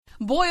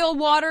Boil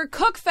water,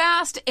 cook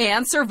fast,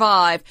 and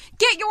survive.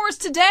 Get yours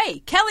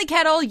today.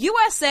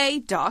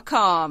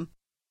 KellyKettleUSA.com.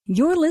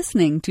 You're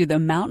listening to the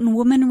Mountain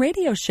Woman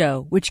Radio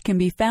Show, which can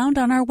be found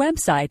on our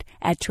website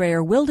at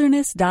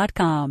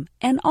TrayerWilderness.com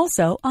and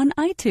also on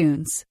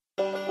iTunes.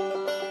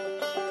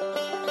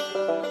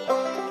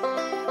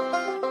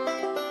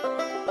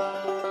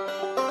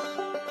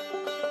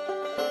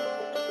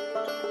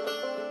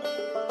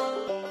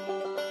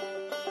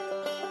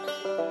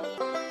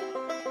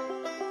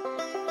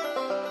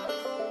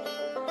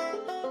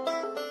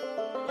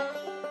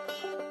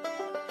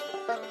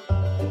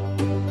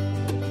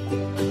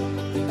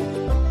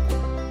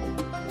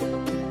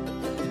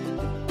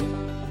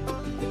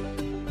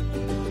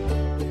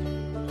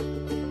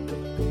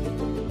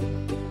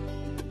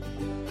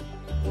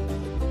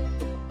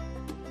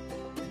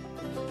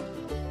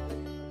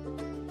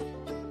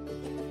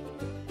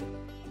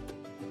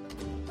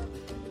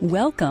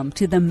 Welcome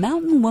to the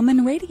Mountain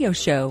Woman Radio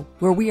Show,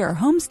 where we are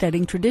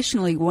homesteading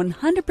traditionally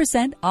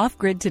 100%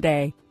 off-grid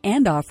today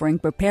and offering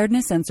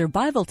preparedness and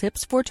survival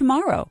tips for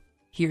tomorrow.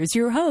 Here's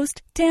your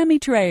host, Tammy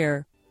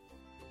Trayer.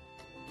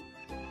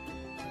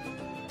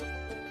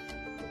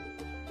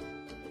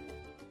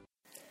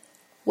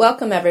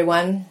 Welcome,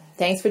 everyone.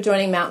 Thanks for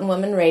joining Mountain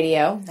Woman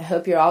Radio. I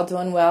hope you're all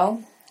doing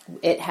well.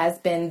 It has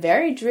been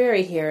very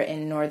dreary here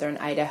in northern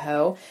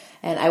Idaho,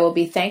 and I will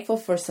be thankful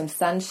for some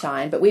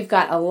sunshine, but we've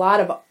got a lot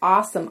of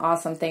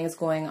awesome things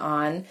going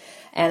on,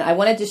 and I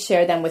wanted to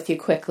share them with you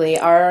quickly.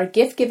 Our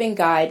gift giving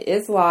guide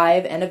is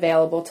live and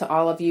available to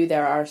all of you.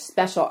 There are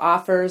special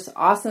offers,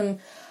 awesome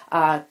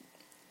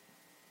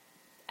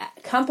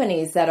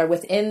companies that are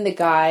within the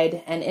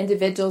guide, and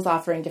individuals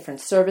offering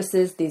different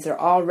services. These are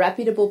all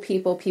reputable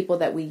people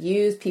that we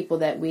use, people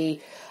that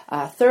we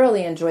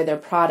thoroughly enjoy their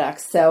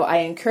products. So I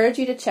encourage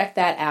you to check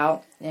that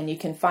out, and you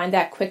can find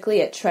that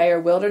quickly at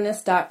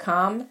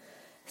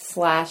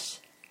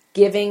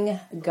TrayerWilderness.com/giving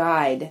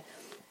guide.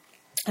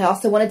 I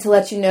also wanted to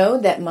let you know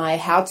that my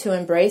How to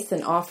Embrace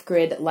an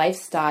Off-Grid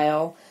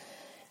Lifestyle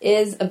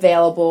is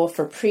available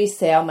for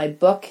pre-sale. My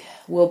book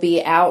will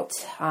be out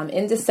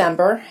in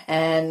December,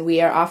 and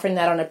we are offering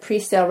that on a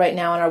pre-sale right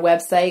now on our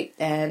website,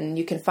 and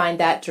you can find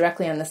that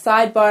directly on the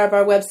sidebar of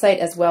our website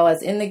as well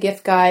as in the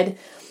gift guide.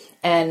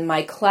 And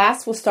my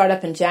class will start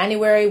up in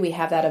January. We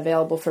have that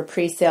available for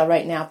pre-sale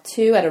right now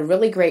too at a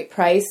really great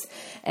price,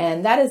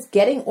 and that is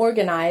Getting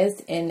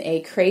Organized in a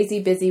Crazy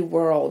Busy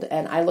World.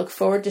 And I look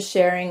forward to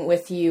sharing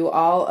with you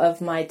all of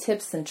my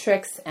tips and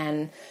tricks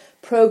and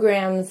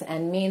programs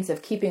and means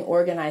of keeping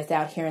organized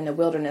out here in the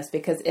wilderness,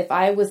 because if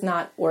I was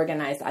not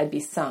organized, I'd be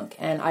sunk.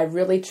 And I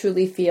really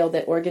truly feel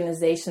that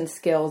organization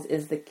skills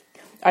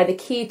are the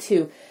key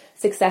to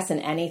success in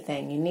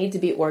anything. You need to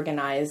be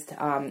organized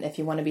if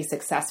you want to be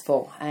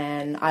successful,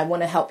 and I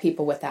want to help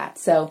people with that.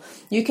 So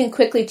you can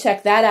quickly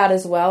check that out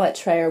as well at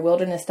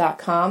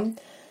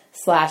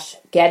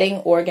TrayerWilderness.com/getting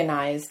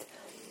organized.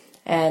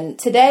 And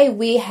today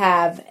we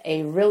have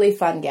a really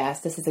fun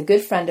guest. This is a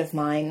good friend of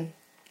mine,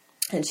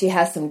 and she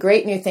has some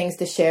great new things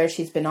to share.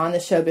 She's been on the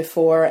show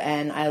before,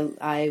 and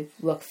I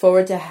look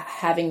forward to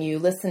having you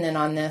listen in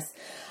on this.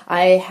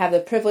 I have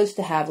the privilege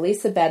to have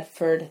Lisa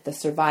Bedford, the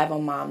survival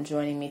mom,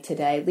 joining me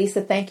today.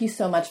 Lisa, thank you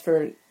so much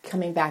for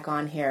coming back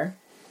on here.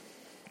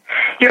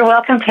 You're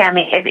welcome,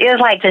 Tammy. It is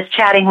like just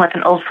chatting with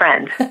an old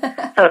friend.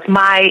 So it's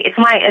my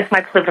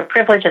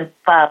privilege and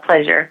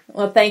pleasure.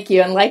 Well, thank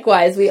you, and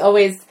likewise, we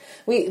always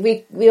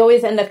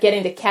end up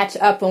getting to catch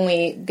up when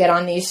we get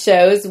on these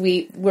shows.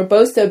 We're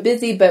both so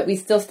busy, but we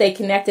still stay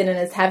connected, and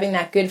it's having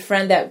that good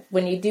friend that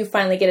when you do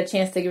finally get a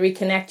chance to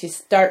reconnect, you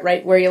start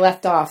right where you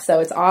left off.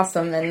 So it's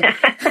awesome. And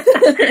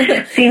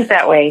seems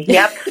that way.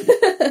 Yep.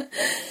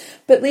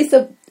 But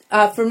Lisa,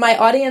 for my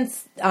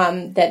audience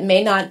that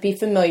may not be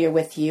familiar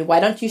with you, why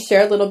don't you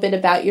share a little bit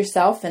about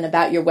yourself and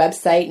about your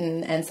website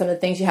and some of the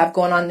things you have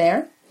going on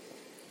there?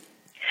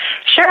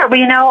 Sure.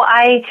 Well,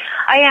 I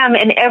am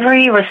in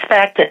every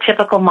respect a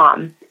typical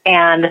mom.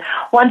 And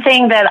one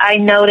thing that I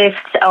noticed,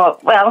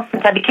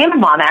 since I became a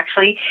mom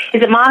actually,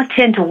 is that moms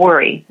tend to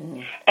worry.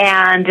 Mm-hmm.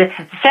 And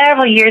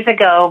several years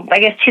ago, I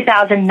guess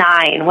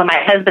 2009, when my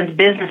husband's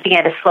business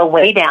began to slow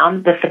way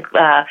down,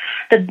 there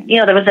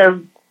was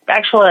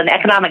an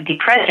economic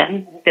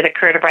depression that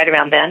occurred right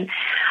around then.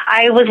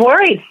 I was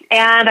worried,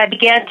 and I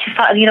began to,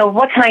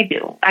 what can I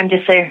do? I'm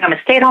a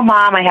stay-at-home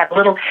mom. I have a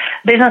little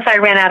business I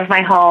ran out of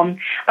my home,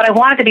 but I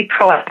wanted to be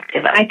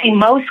proactive. And I think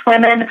most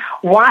women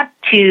want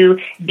to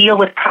deal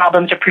with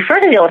problems or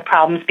prefer to deal with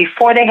problems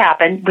before they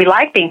happen. We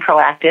like being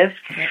proactive.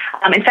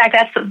 Mm-hmm. In fact,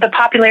 that's the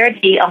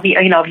popularity of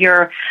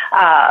your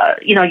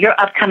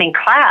upcoming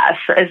class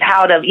is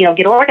how to,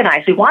 get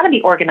organized. We want to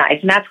be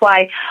organized, and that's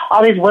why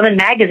all these women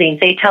magazines,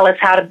 they tell us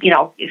how to,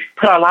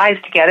 put our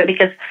lives together,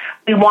 because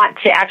we want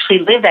to actually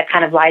live that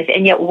kind of life,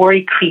 and yet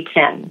worry creeps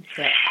in.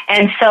 Right.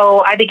 And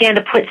so I began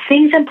to put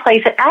things in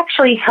place that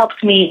actually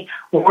helps me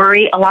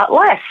worry a lot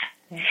less.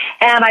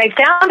 And I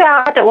found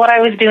out that what I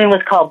was doing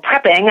was called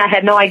prepping. I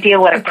had no idea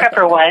what a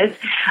prepper was.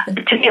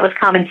 To me, it was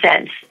common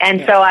sense.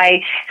 And so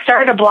I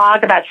started a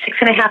blog about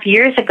 6.5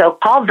 years ago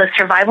called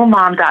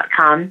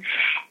thesurvivalmom.com.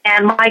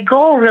 And my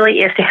goal really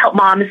is to help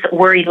moms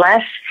worry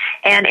less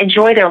and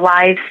enjoy their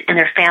lives and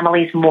their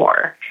families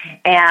more.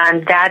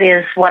 And that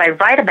is what I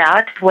write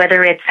about,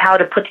 whether it's how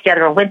to put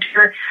together a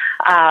winter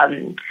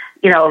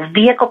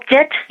vehicle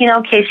kit,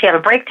 in case you have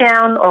a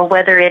breakdown, or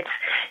whether it's,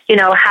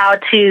 how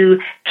to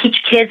teach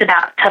kids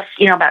about tough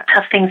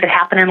things that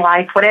happen in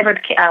life, whatever.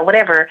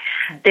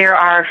 There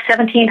are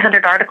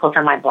 1,700 articles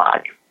on my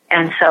blog.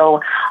 And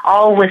so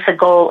all with the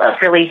goal of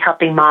really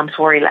helping moms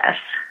worry less.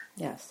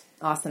 Yes.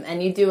 Awesome.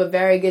 And you do a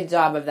very good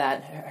job of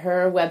that.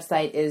 Her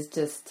website is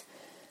just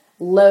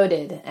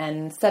loaded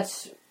and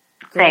such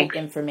great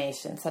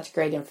information,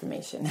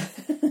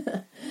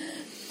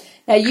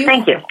 Now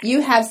Thank you.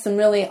 You have some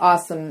really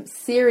awesome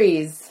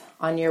series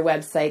on your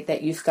website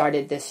that you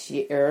started this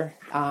year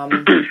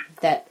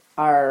that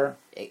are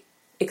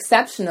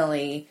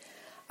exceptionally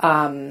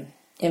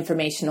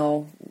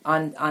informational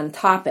on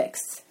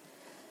topics.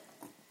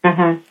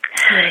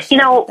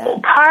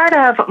 Mm-hmm. Part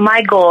of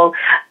my goal,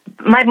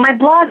 my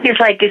blog is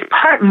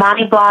part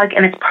mommy blog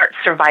and it's part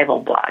survival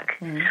blog.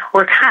 Mm-hmm.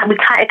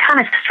 It kind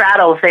of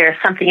straddles there,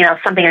 something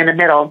in the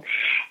middle.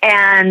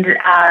 And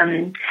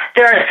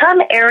there are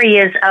some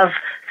areas of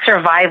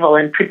survival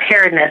and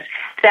preparedness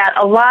that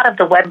a lot of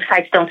the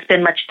websites don't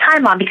spend much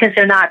time on because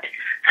they're not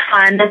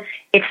fun.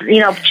 It's,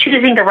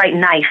 choosing the right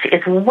knife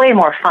is way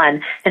more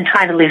fun than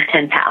trying to lose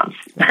 10 pounds,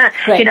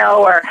 right.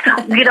 or,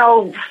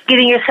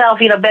 getting yourself,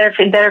 better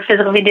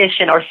physical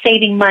condition or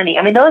saving money.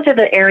 I mean, those are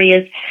the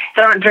areas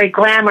that aren't very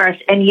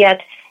glamorous, and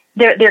yet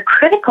they're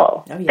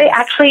critical. Oh, yes. They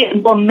actually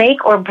will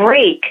make or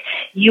break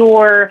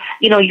your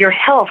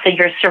health and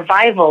your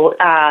survival,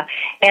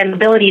 and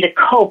ability to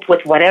cope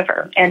with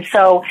whatever. And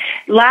so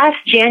last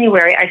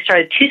January, I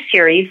started 2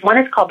 series. One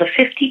is called the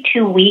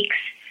 52 Weeks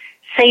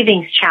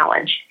Savings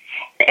Challenge.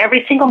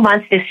 Every single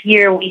month this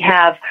year, we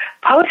have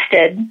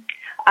posted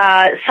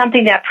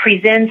something that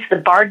presents the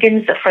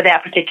bargains for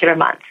that particular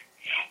month.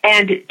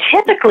 And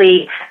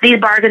typically, these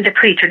bargains are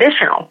pretty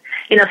traditional.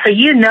 So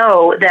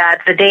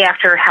that the day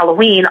after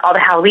Halloween, all the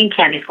Halloween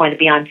candy is going to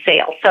be on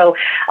sale. So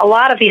a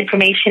lot of the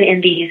information in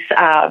these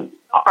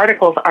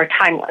articles are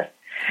timeless.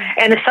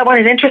 And if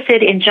someone is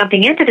interested in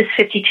jumping into this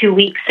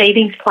 52-week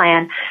savings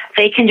plan,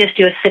 they can just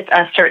do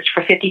a search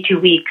for 52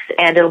 weeks,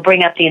 and it'll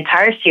bring up the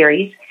entire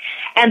series.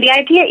 And the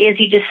idea is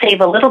you just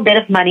save a little bit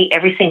of money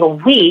every single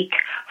week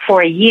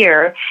for a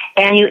year,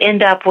 and you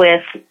end up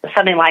with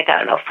something like,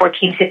 $1,400,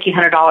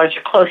 $1,500 or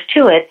close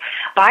to it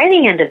by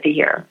the end of the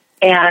year.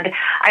 And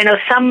I know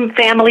some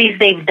families,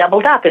 they've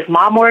doubled up. If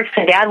mom works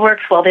and dad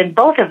works, well, then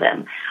both of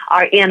them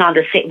are in on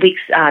this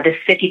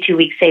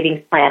 52-week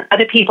savings plan.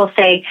 Other people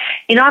say,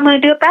 I'm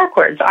going to do it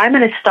backwards. I'm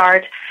going to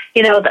start,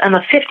 on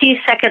the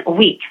 52nd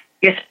week,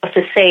 you're supposed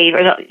to save,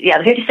 the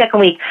 52nd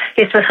week,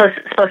 you're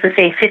supposed to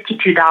save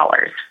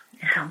 $52.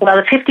 Well,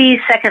 the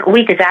 52nd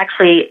week is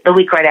actually the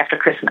week right after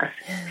Christmas.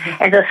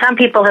 And so some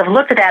people have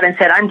looked at that and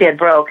said, I'm dead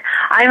broke.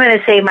 I'm going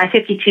to save my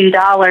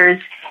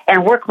 $52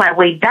 and work my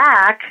way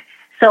back.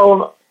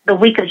 So the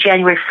week of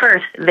January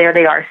 1st, there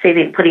they are,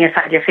 putting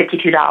aside their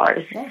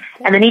 $52. Yeah.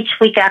 And then each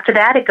week after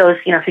that, it goes,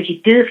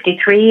 52,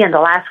 53, and the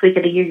last week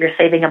of the year, you're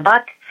saving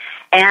 $1.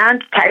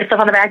 And pat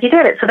yourself on the back, you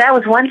did it. So that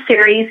was one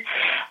series.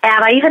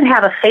 And I even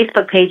have a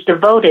Facebook page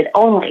devoted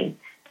only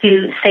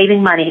to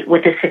saving money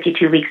with this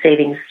 52-week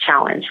savings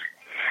challenge.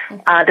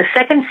 The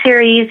second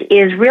series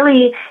is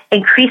really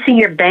increasing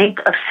your bank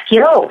of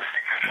skills.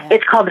 Yeah.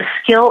 It's called the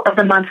Skill of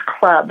the Month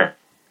Club.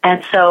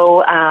 And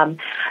so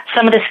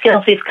some of the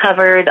skills we've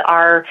covered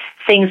are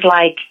things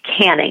like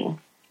canning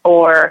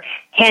or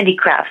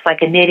handicrafts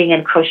like knitting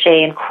and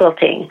crochet and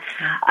quilting.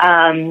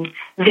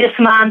 This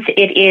month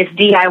it is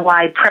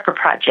DIY prepper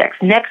projects.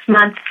 Next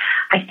month,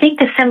 I think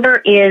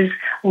December, is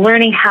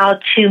learning how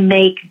to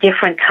make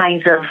different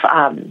kinds of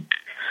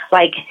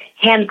like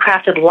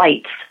handcrafted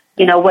lights.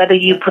 Whether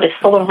you put a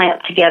solar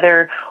lamp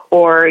together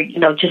or,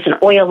 just an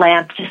oil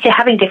lamp, just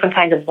having different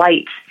kinds of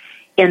lights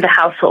in the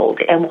household,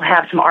 and we'll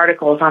have some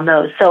articles on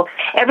those. So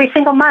every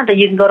single month,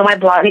 you can go to my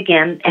blog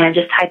again and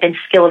just type in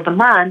Skill of the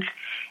Month,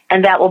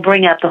 and that will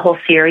bring up the whole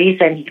series,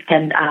 and you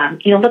can,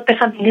 look for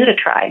something new to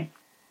try.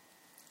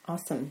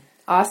 Awesome.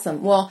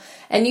 Well,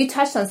 and you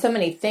touched on so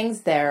many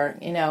things there,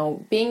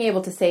 being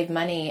able to save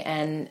money,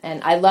 and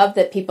I love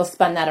that people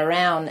spun that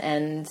around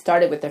and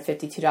started with their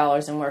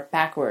 $52 and worked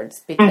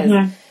backwards,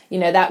 because,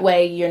 that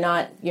way you're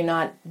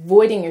not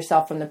voiding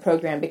yourself from the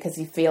program because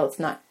you feel it's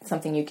not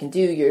something you can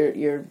do.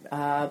 You're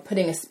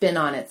putting a spin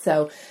on it.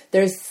 So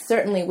there's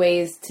certainly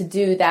ways to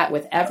do that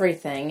with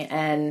everything,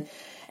 and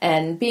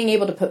being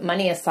able to put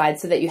money aside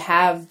so that you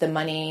have the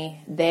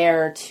money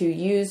there to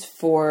use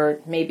for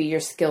maybe your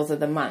skills of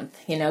the month,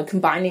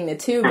 combining the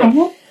two.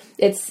 But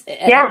it's,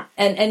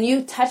 and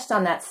you touched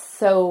on that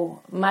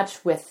so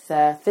much with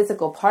the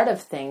physical part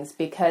of things,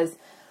 because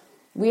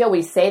we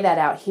always say that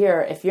out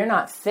here, if you're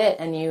not fit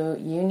and you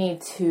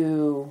need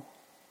to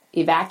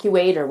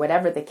evacuate or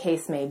whatever the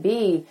case may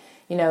be,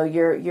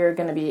 you're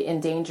going to be in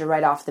danger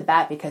right off the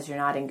bat because you're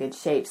not in good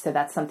shape. So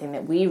that's something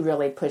that we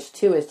really push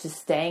too, is just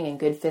staying in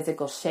good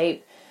physical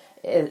shape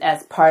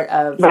as part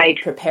of the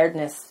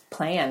preparedness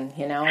plan,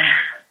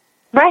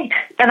 Right.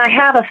 And I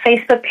have a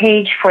Facebook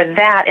page for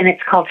that, and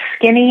it's called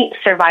Skinny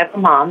Survival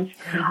Moms.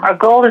 Mm-hmm. Our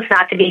goal is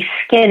not to be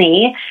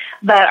skinny,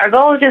 but our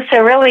goal is just to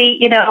really,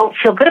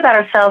 feel good about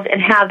ourselves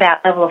and have that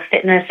level of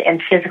fitness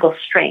and physical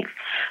strength.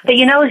 But,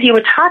 as you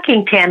were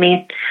talking,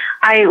 Tammy,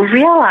 I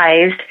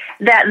realized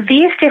that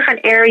these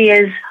different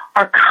areas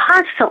are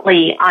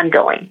constantly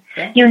ongoing.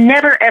 Yeah. You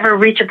never, ever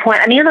reach a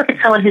point. I mean, you look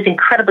at someone who's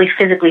incredibly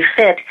physically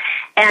fit,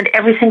 and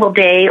every single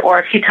day or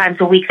a few times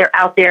a week they're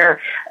out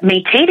there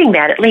maintaining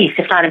that, at least,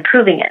 if not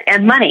improving it.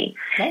 And money.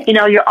 Right.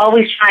 You're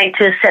always trying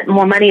to set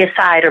more money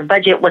aside or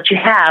budget what you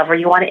have, or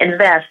you want to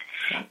invest.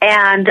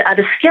 And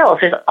the skills,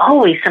 there's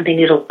always something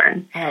new to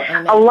learn.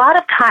 A lot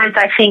of times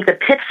I think the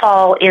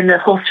pitfall in the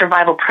whole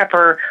survival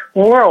prepper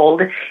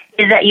world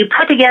is that you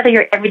put together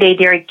your everyday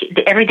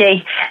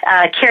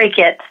carry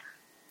kit,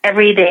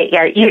 every day,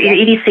 your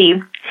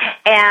EDC,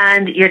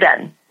 and you're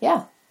done.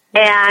 Yeah.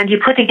 And you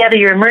put together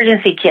your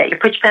emergency kit, you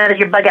put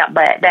your bug out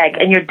bag,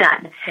 and you're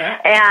done. Yeah.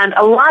 And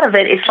a lot of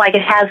it, it's like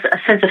it has a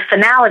sense of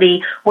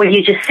finality where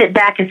you just sit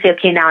back and say,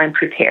 okay, now I'm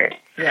prepared.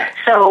 Yeah.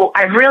 So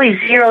I've really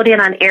zeroed in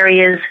on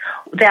areas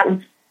that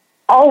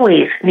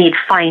always need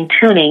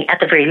fine-tuning at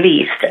the very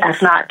least,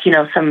 as not,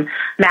 some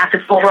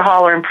massive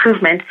overhaul or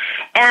improvement.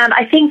 And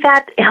I think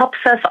that helps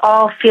us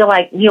all feel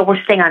like,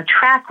 we're staying on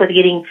track with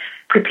getting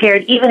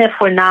prepared, even if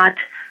we're not,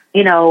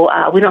 we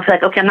don't feel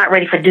like, okay, I'm not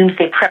ready for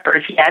doomsday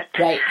preppers yet.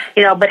 Right.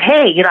 But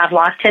hey, I've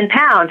lost 10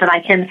 pounds and I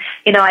can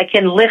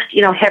lift,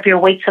 heavier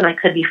weights than I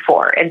could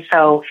before. And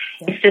so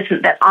it's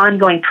just that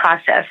ongoing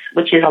process,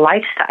 which is a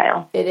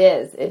lifestyle. It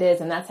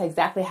is. And that's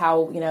exactly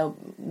how,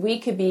 we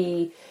could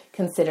be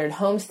considered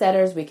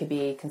homesteaders, we could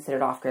be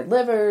considered off-grid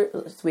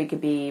livers, we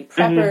could be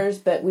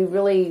preppers, but we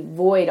really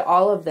void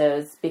all of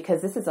those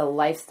because this is a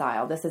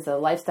lifestyle. This is a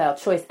lifestyle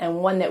choice, and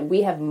one that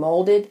we have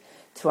molded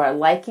to our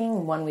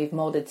liking, one we've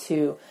molded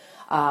to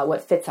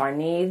what fits our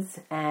needs,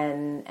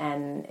 and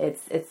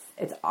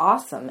it's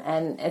awesome.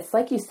 And it's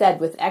like you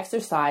said, with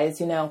exercise,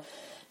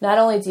 not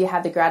only do you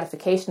have the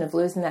gratification of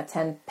losing that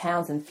 10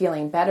 pounds and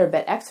feeling better,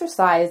 but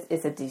exercise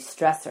is a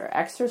de-stressor.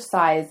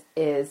 Exercise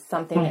is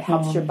something that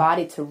helps your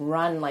body to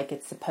run like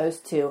it's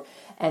supposed to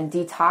and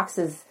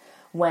detoxes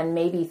when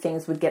maybe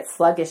things would get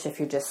sluggish if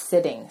you're just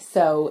sitting.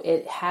 So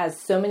it has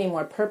so many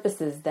more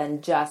purposes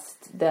than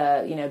just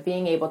the,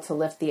 being able to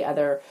lift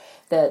the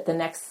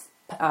next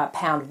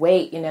pound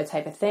weight,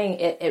 type of thing.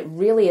 It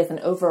really is an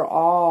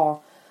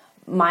overall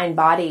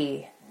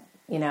mind-body,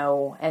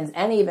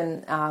 and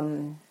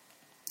even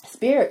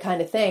spirit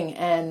kind of thing.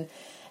 And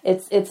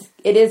it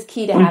is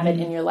key to have it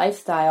in your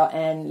lifestyle.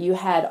 And you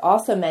had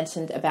also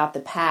mentioned about the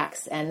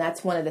packs, and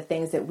that's one of the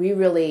things that we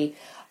really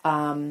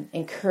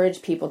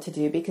encourage people to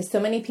do, because so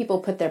many people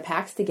put their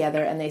packs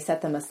together and they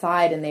set them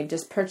aside and they've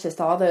just purchased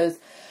all those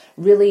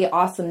really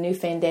awesome new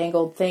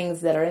fandangled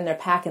things that are in their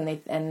pack,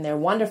 and they're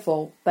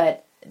wonderful,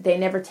 but they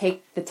never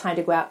take the time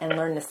to go out and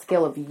learn the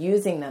skill of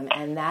using them.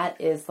 And that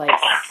is like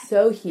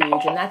so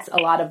huge. And that's a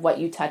lot of what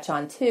you touch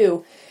on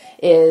too,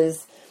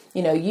 is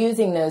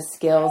using those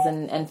skills,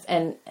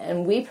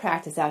 and we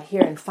practice out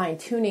here and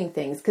fine-tuning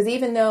things, because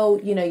even though,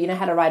 you know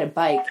how to ride a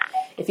bike,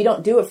 if you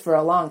don't do it for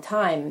a long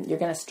time, you're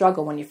going to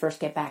struggle when you first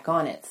get back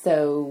on it.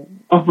 So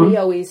we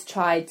always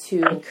try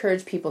to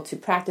encourage people to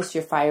practice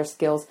your fire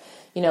skills.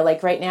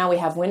 Like right now we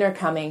have winter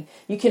coming.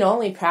 You can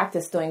only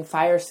practice doing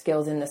fire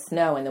skills in the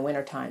snow in the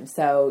wintertime.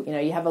 So,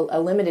 you have a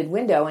limited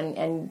window,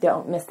 and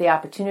don't miss the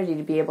opportunity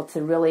to be able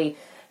to really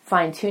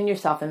fine-tune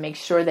yourself and make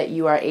sure that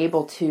you are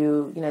able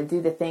to,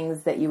 do the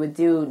things that you would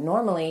do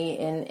normally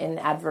in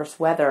adverse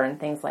weather and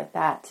things like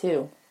that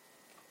too.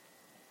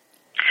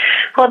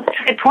 Well, that's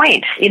a good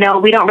point. We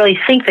don't really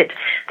think that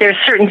there are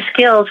certain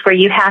skills where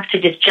you have to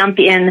just jump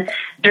in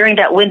during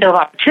that window of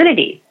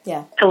opportunity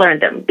to learn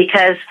them.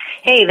 Because,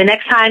 hey, the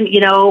next time,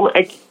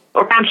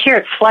 around here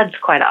it floods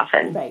quite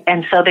often. Right.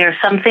 And so there are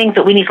some things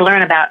that we need to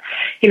learn about,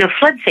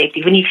 flood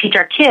safety. We need to teach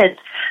our kids.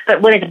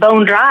 But when it's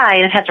bone dry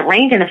and it hasn't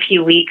rained in a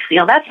few weeks,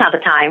 that's not the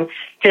time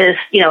to,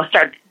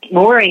 start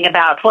worrying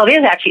about, well, it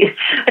is actually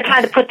the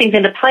time to put things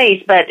into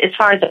place. But as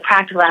far as the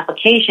practical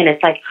application,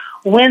 it's like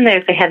when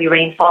there's a heavy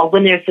rainfall,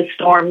 when there's the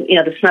storm,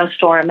 the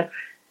snowstorm,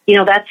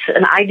 that's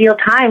an ideal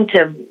time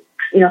to,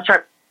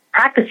 start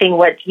practicing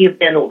what you've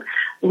been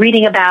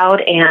reading about,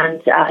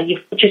 and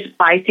you've put your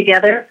supplies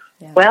together.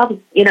 Yeah. Well,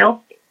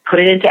 put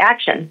it into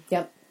action.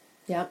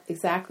 Yep,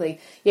 exactly.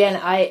 Yeah, and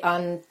I,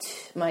 on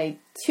my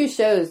 2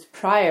 shows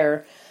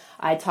prior,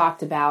 I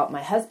talked about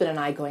my husband and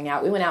I going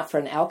out. We went out for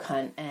an elk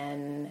hunt,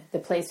 and the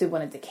place we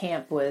wanted to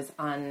camp was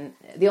on,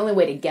 the only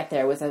way to get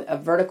there was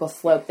a vertical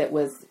slope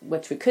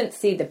which we couldn't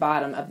see the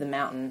bottom of the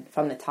mountain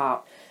from the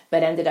top,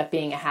 but ended up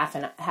being a half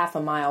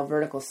a mile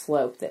vertical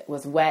slope that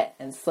was wet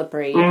and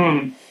slippery.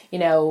 And,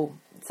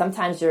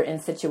 sometimes you're in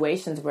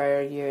situations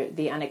where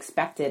the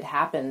unexpected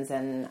happens,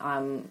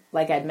 and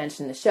like I'd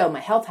mentioned in the show, my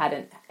health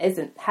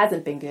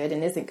hasn't been good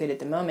and isn't good at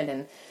the moment,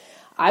 and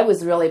I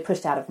was really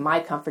pushed out of my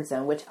comfort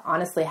zone, which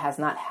honestly has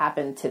not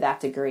happened to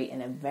that degree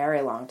in a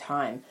very long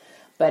time.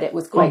 But it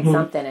was quite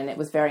something, and it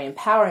was very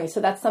empowering.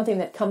 So that's something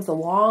that comes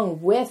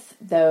along with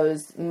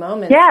those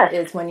moments,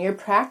 is when you're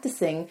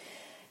practicing,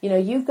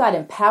 you've got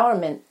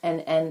empowerment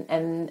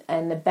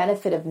and the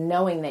benefit of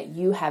knowing that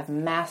you have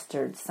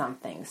mastered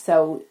something.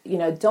 So,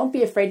 don't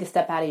be afraid to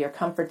step out of your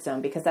comfort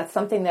zone, because that's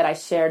something that I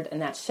shared in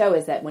that show,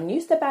 is that when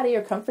you step out of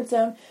your comfort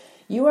zone,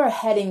 you are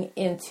heading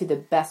into the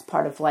best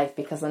part of life,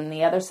 because on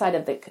the other side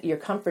of your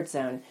comfort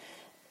zone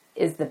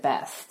is the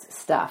best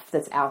stuff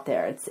that's out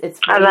there. It's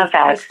I love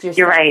that.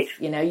 You're right.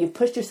 You've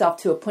pushed yourself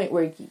to a point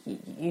where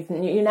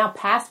you're now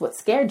past what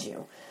scared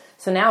you.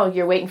 So now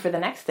you're waiting for the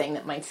next thing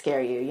that might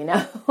scare you,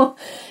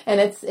 and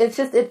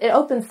it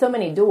opens so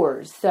many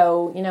doors.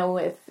 So,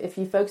 if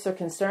you folks are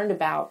concerned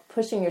about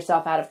pushing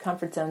yourself out of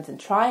comfort zones and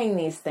trying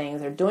these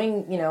things, or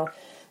doing,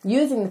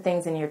 using the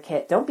things in your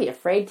kit, don't be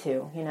afraid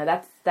to.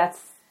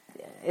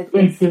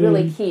 It's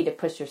really key to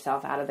push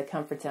yourself out of the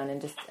comfort zone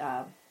and just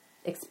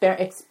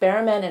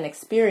experiment and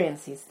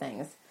experience these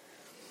things.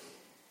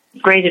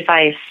 Great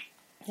advice.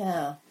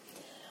 Yeah.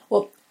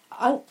 Well,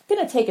 I'm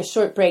going to take a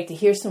short break to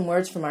hear some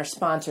words from our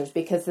sponsors,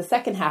 because the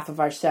second half of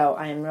our show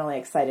I am really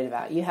excited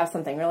about. You have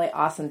something really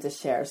awesome to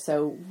share.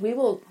 So we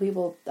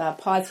will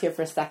pause here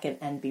for a second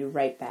and be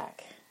right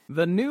back.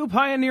 The New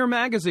Pioneer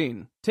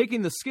Magazine,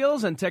 taking the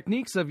skills and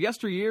techniques of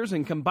yesteryears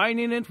and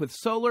combining it with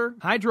solar,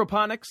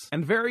 hydroponics,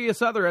 and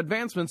various other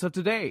advancements of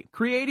today,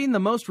 creating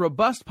the most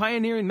robust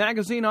pioneering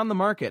magazine on the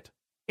market.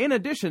 In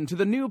addition to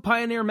the New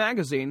Pioneer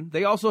Magazine,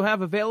 they also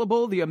have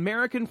available the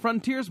American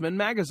Frontiersman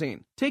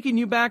Magazine, taking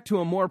you back to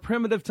a more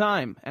primitive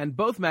time, and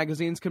both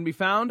magazines can be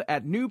found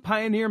at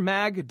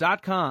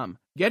newpioneermag.com.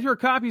 Get your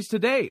copies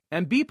today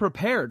and be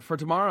prepared for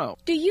tomorrow.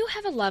 Do you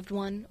have a loved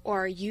one,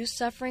 or are you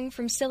suffering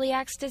from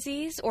celiac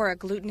disease or a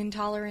gluten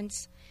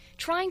intolerance?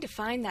 Trying to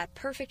find that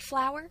perfect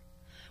flour?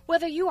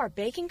 Whether you are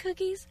baking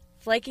cookies,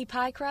 flaky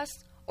pie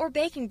crusts, or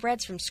baking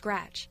breads from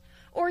scratch,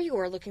 or you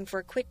are looking for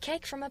a quick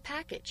cake from a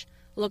package,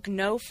 look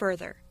no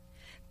further.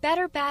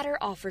 Better Batter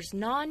offers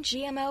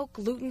non-GMO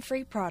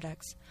gluten-free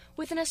products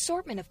with an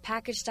assortment of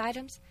packaged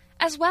items,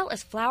 as well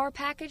as flour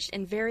packaged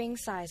in varying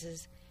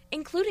sizes,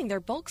 including their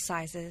bulk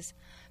sizes,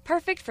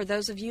 perfect for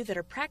those of you that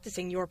are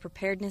practicing your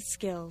preparedness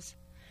skills.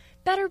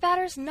 Better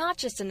Batter's not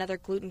just another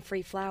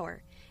gluten-free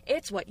flour.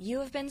 It's what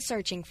you have been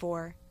searching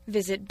for.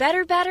 Visit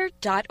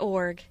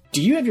betterbatter.org.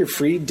 Do you have your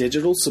free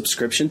digital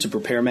subscription to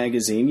Prepare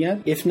Magazine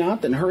yet? If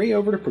not, then hurry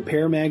over to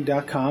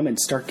preparemag.com and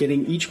start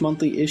getting each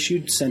monthly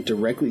issue sent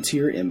directly to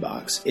your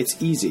inbox. It's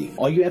easy.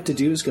 All you have to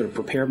do is go to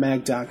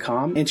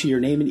preparemag.com, enter your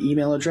name and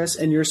email address,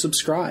 and you're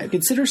subscribed.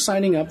 Consider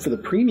signing up for the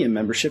premium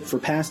membership for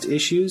past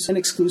issues and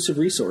exclusive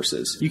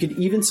resources. You can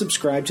even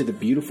subscribe to the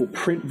beautiful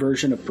print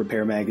version of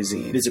Prepare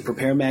Magazine. Visit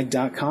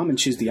preparemag.com and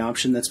choose the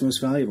option that's most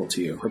valuable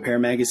to you. Prepare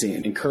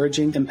Magazine,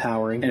 encouraging,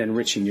 empowering, and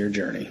enriching your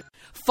journey.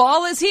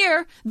 Fall is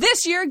here.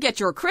 This year, get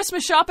your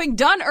Christmas shopping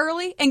done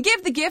early and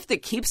give the gift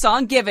that keeps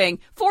on giving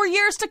for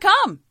years to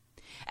come.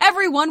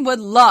 Everyone would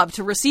love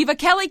to receive a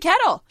Kelly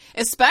kettle,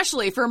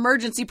 especially for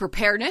emergency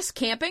preparedness,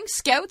 camping,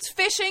 scouts,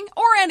 fishing,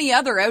 or any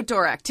other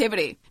outdoor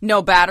activity.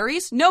 No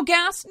batteries, no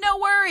gas, no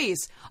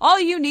worries. All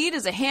you need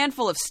is a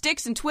handful of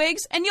sticks and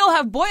twigs, and you'll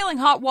have boiling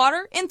hot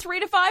water in 3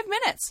 to 5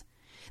 minutes.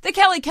 The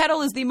Kelly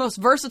kettle is the most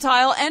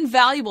versatile and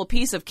valuable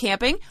piece of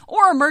camping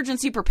or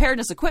emergency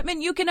preparedness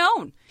equipment you can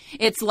own.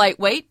 It's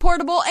lightweight,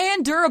 portable,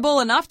 and durable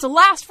enough to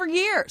last for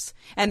years.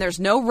 And there's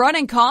no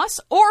running costs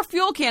or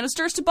fuel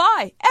canisters to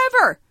buy,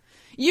 ever.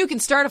 You can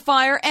start a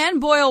fire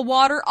and boil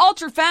water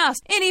ultra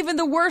fast in even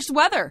the worst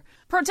weather,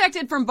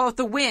 protected from both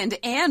the wind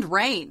and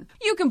rain.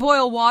 You can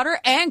boil water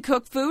and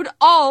cook food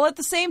all at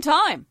the same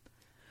time.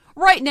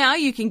 Right now,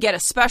 you can get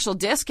a special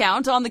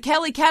discount on the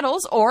Kelly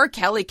Kettles or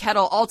Kelly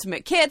Kettle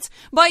Ultimate Kits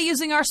by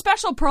using our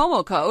special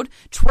promo code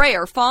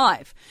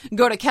TRAYER5.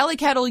 Go to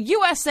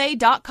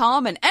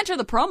KellyKettleUSA.com and enter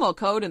the promo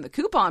code in the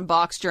coupon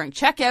box during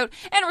checkout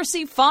and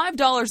receive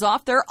 $5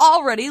 off their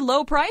already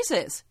low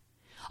prices.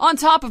 On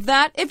top of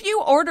that, if you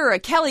order a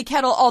Kelly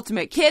Kettle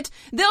Ultimate Kit,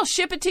 they'll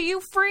ship it to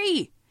you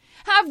free.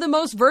 Have the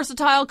most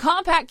versatile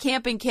compact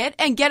camping kit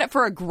and get it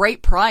for a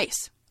great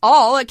price.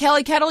 All at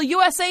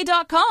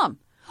KellyKettleUSA.com.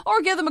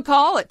 Or give them a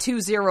call at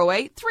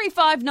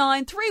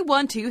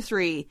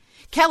 208-359-3123.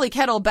 Kelly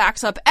Kettle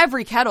backs up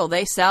every kettle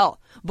they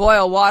sell.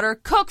 Boil water,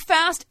 cook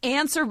fast,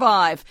 and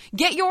survive.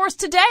 Get yours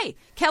today.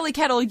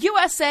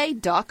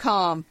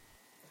 KellyKettleUSA.com.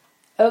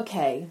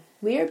 Okay,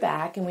 we are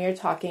back, and we are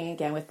talking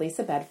again with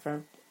Lisa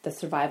Bedford, the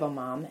Survival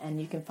Mom,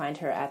 and you can find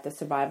her at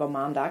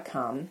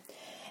thesurvivalmom.com.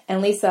 And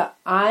Lisa,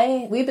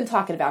 we've been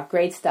talking about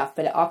great stuff,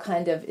 but it all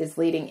kind of is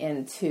leading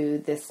into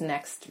this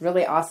next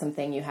really awesome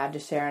thing you have to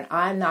share, and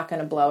I'm not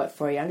going to blow it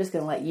for you. I'm just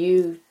going to let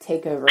you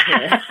take over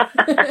here.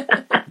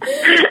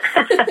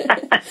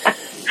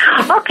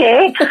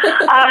 Okay.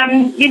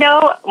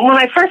 When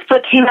my first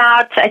book came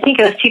out, I think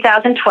it was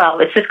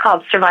 2012. It's just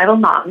called Survival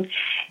Mom.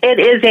 It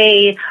is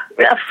a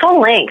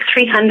full-length,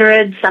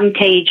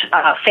 300-some-page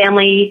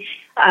family,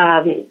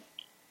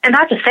 and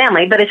not just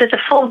family, but it's just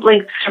a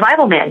full-length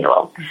survival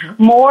manual.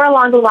 More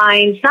along the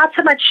lines, not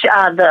so much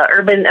the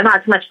urban,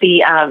 not so much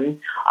the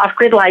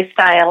off-grid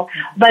lifestyle,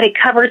 but it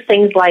covers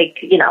things like,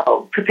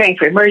 preparing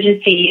for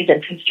emergencies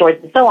and food stores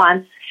and so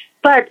on.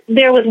 But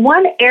there was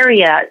one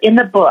area in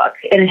the book,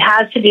 and it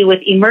has to do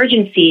with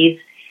emergency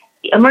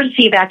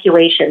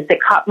evacuations that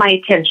caught my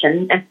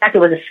attention. In fact, it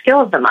was a skill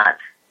of the month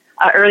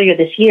earlier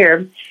this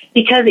year,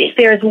 because if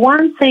there's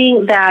one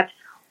thing that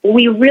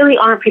we really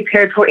aren't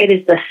prepared for, it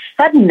is the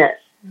suddenness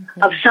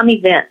of some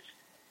events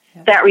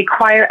that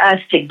require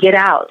us to get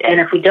out. And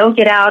if we don't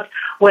get out,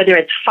 whether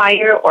it's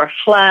fire or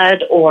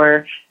flood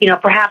or,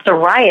 perhaps a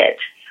riot,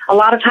 a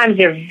lot of times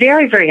they're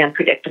very, very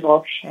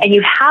unpredictable. And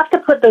you have to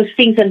put those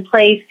things in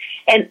place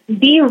and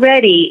be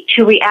ready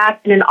to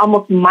react in an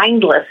almost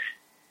mindless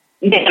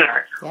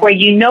manner, where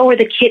you know where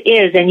the kit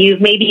is and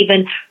you've maybe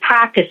even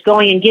practiced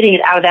going and getting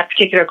it out of that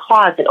particular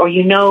closet, or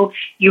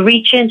you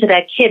reach into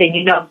that kit and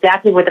you know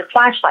exactly where the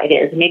flashlight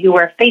is and maybe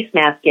where a face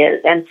mask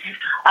is. And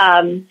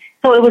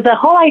so it was the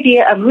whole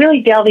idea of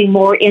really delving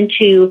more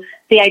into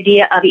the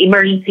idea of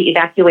emergency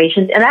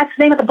evacuations, and that's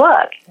the name of the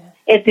book.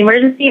 It's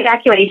Emergency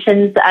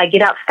Evacuations,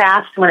 Get Out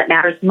Fast When It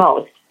Matters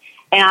Most.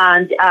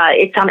 And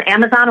it's on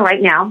Amazon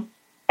right now.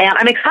 And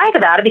I'm excited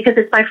about it because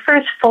it's my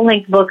first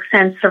full-length book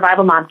since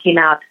Survival Mom came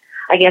out,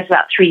 I guess,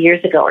 about 3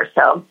 years ago or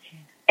so.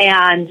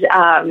 And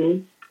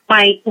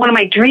one of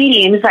my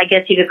dreams, I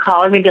guess you could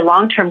call it, maybe a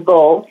long-term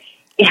goal,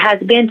 it has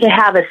been to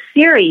have a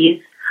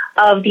series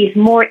of these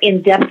more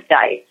in-depth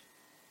guides.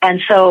 And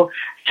so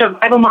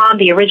Survival Mom,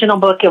 the original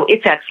book,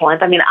 it's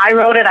excellent. I mean, I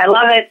wrote it. I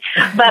love it.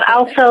 But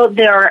also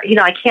there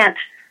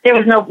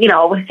was no,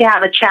 to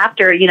have a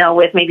chapter,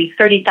 with maybe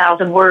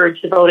 30,000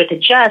 words devoted to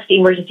just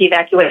emergency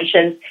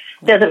evacuations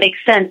doesn't make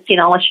sense,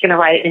 unless you're going to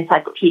write an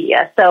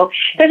encyclopedia. So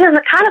there's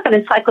a kind of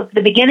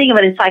the beginning of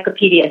an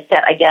encyclopedia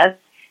set, I guess.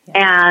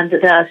 And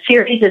the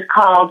series is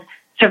called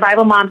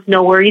Survival Mom's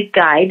No Worries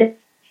Guide.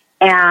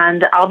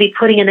 And I'll be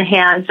putting in the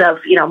hands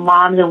of,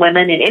 moms and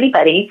women and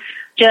anybody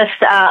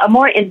just a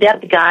more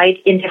in-depth guide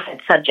in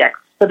different subjects.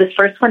 So this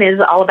first one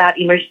is all about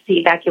emergency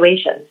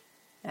evacuations.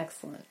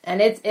 Excellent. And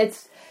it's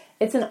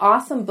an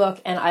awesome book,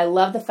 and I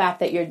love the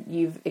fact that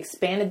you've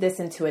expanded this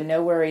into a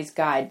no worries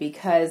guide,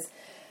 because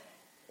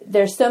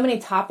there's so many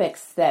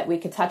topics that we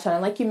could touch on.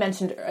 And like you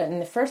mentioned in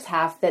the first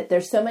half, that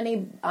there's so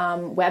many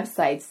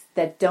websites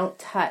that don't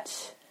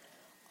touch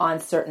on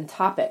certain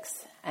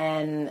topics,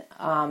 and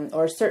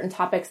or certain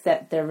topics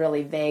that they're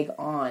really vague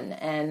on.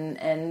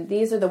 And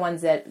these are the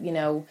ones that,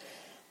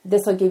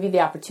 this will give you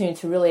the opportunity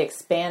to really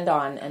expand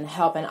on and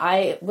help. And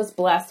I was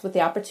blessed with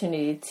the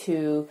opportunity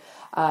to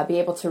be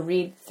able to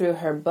read through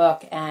her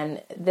book.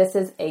 And this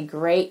is a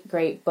great,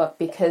 great book,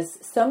 because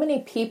so many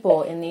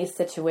people in these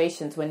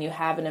situations, when you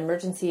have an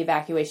emergency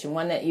evacuation,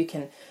 one that you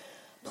can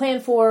plan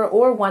for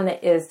or one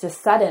that is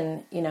just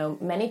sudden,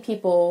 many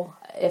people,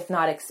 if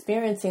not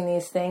experiencing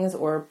these things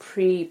or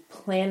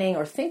pre-planning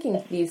or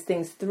thinking these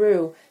things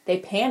through, they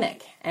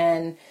panic.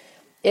 And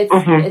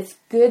it's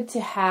good to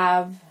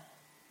have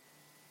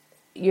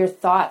your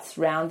thoughts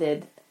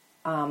rounded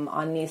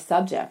on these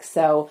subjects.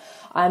 So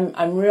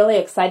I'm really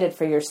excited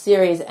for your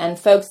series. And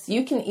folks,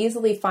 you can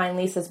easily find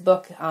Lisa's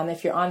book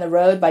if you're on the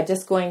road by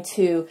just going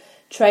to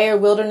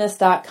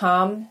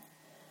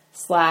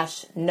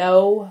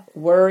TrayerWilderness.com/No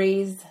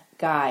Worries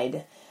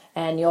Guide,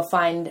 and you'll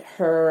find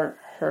her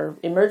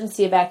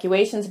emergency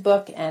evacuations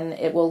book, and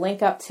it will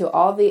link up to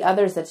all the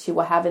others that she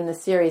will have in the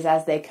series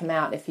as they come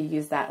out if you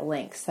use that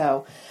link.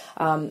 So,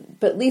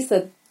 but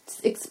Lisa,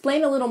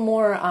 explain a little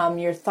more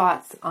your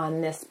thoughts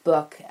on this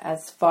book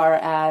as far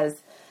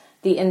as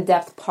the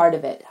in-depth part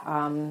of it.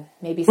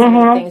 Maybe some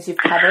of the things you've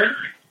covered.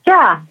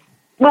 Yeah.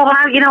 Well, when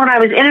I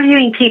was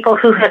interviewing people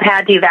who have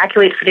had to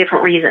evacuate for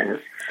different reasons,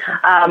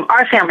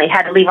 our family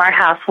had to leave our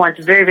house once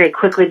very, very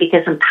quickly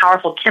because some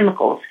powerful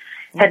chemicals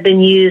had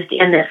been used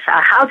in this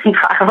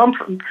home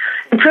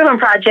improvement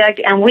project,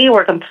 and we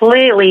were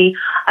completely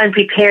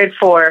unprepared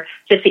for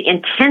just the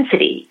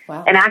intensity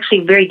and actually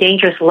very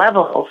dangerous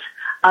levels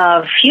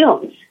of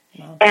fumes.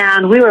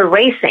 And we were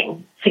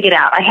racing to get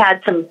out. I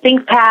had some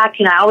things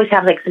packed. I always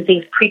have some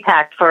things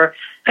pre-packed for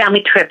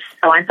family trips and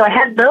so on. So I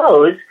had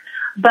those,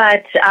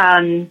 but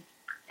and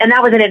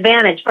that was an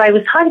advantage. But I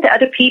was talking to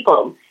other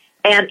people,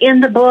 and in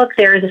the book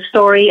there is a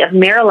story of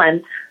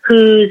Marilyn,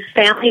 whose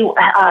family,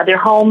 their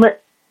home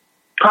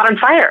caught on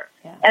fire.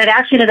 And it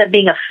actually ended up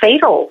being a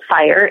fatal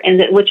fire in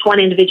which one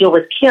individual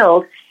was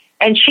killed.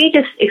 And she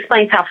just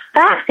explains how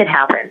fast it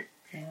happened.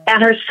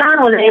 And her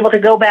son was able to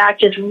go back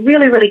just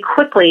really, really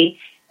quickly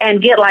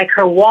and get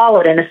her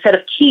wallet and a set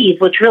of keys,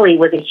 which really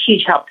was a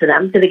huge help to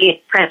them because they gave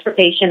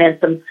transportation and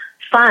some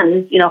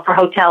funds, for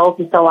hotels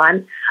and so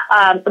on.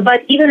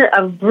 But even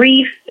a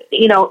brief,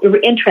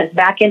 entrance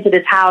back into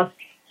this house,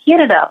 he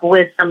ended up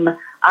with some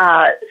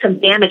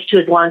damage to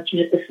his lungs from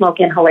just the smoke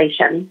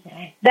inhalation.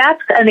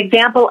 That's an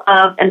example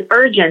of an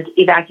urgent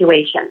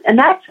evacuation. And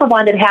that's the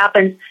one that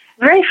happens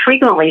very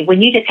frequently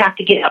when you just have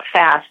to get out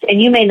fast, and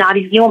you may not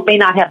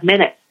have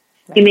minutes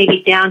Right. You may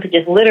be down to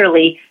just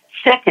literally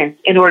seconds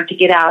in order to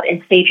get out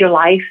and save your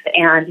life,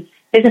 and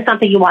this is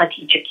something you want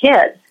to teach your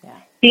kids. Yeah.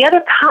 The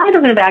other kind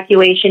of an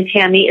evacuation,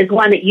 Tammy, is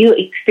one that you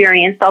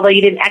experienced, although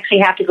you didn't actually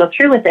have to go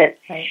through with it,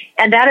 Right.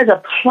 and that is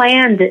a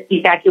planned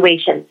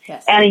evacuation.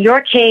 Yes. And in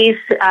your case,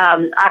 I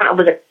don't know,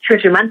 was it 2 or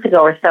 3 months ago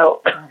or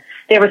so,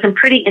 there were some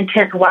pretty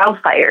intense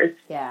wildfires.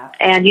 Yeah.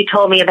 And you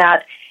told me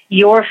about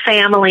your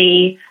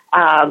family.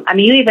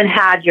 You even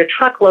had your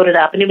truck loaded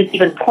up, and it was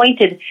even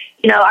pointed.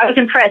 I was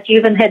impressed. You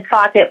even had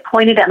thought that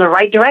pointed in the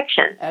right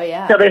direction. Oh,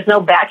 yeah. So there's no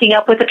backing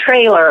up with a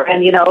trailer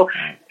and,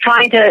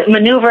 trying to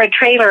maneuver a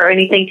trailer or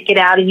anything to get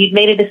out, and you'd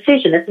made a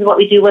decision. This is what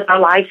we do with our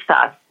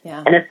livestock.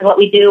 Yeah. And this is what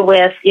we do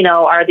with,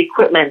 our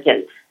equipment.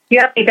 And you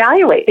have to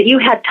evaluate, but you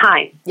had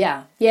time.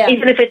 Yeah. Yeah.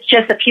 Even if it's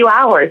just a few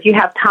hours, you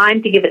have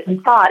time to give it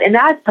some thought. And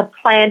that's a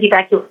planned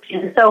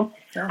evacuation. So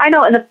I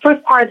know in the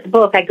first part of the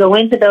book, I go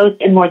into those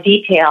in more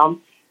detail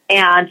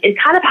and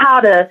kind of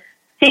how to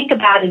think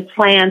about and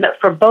plan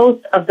for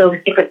both of those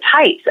different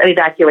types of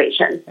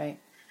evacuation. Right.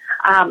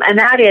 And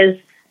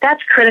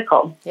that's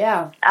critical.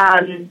 Yeah.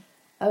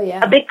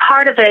 A big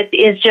part of it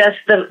is just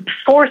the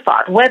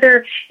forethought,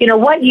 whether,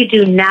 what you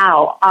do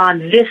now on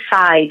this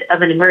side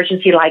of an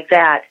emergency like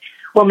that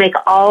will make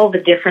all the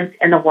difference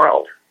in the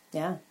world.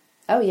 Yeah.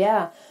 Oh,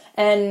 yeah.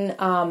 And,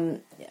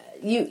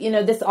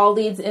 this all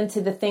leads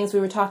into the things we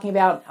were talking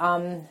about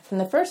from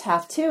the first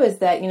half, too, is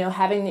that,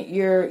 having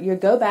your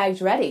go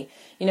bags ready.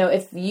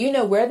 If you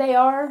know where they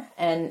are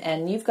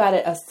and you've got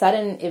a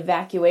sudden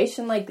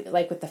evacuation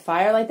like with the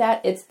fire like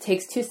that, it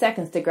takes 2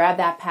 seconds to grab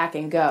that pack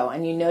and go.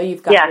 And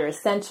you've got your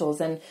essentials.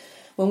 And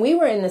when we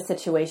were in this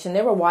situation,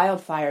 there were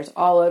wildfires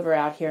all over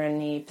out here in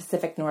the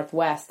Pacific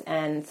Northwest.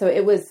 And so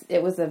it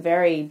was a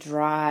very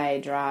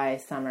dry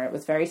summer. It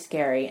was very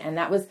scary. And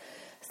that was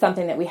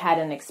something that we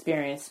hadn't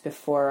experienced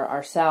before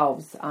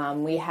ourselves.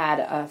 We had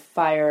a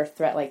fire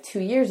threat like 2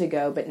 years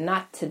ago, but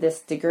not to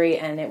this degree,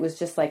 and it was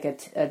just like a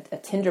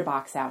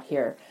tinderbox out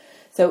here.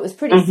 So it was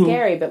pretty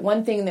scary, but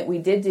one thing that we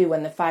did do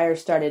when the fire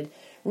started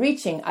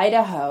reaching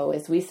Idaho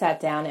is we sat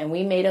down and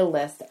we made a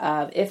list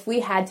of if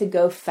we had to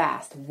go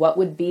fast, what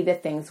would be the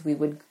things we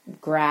would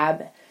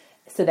grab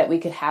so that we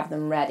could have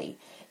them ready.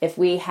 If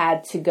we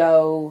had to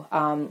go,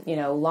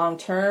 long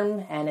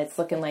term, and it's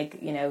looking like,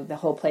 the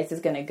whole place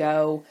is going to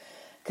go,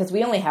 because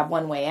we only have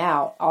one way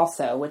out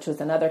also, which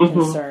was another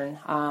concern.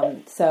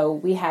 So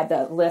we had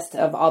the list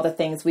of all the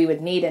things we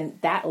would need,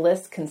 and that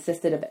list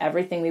consisted of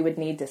everything we would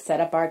need to set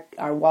up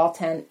our wall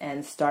tent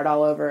and start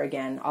all over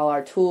again, all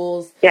our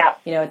tools. Yeah.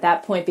 At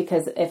that point,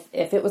 because if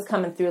it was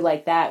coming through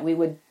like that, we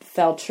would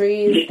fell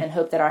trees and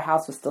hope that our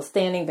house was still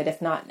standing, but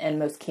if not, in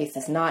most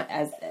cases, not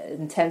as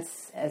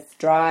intense, as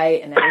dry,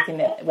 and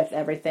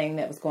everything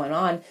that was going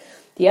on.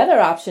 The other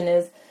option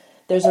is,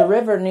 there's a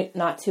river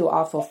not too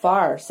awful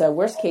far. So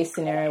worst case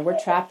scenario, we're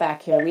trapped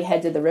back here. We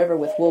head to the river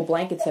with wool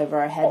blankets over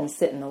our head and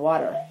sit in the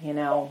water,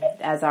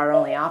 as our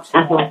only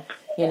option.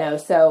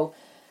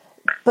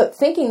 But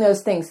thinking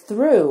those things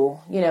through,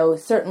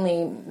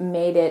 certainly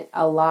made it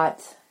a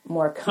lot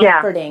more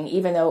comforting,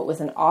 even though it was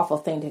an awful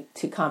thing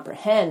to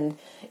comprehend.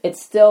 It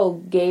still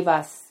gave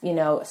us,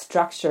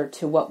 structure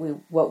to what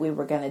we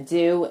were going to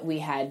do. We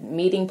had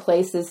meeting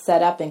places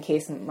set up in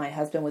case my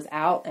husband was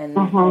out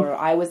or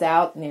I was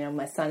out.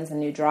 My son's a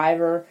new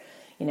driver,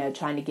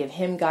 trying to give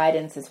him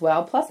guidance as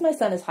well. Plus, my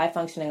son is high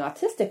functioning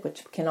autistic,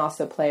 which can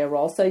also play a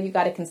role. So you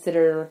got to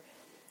consider,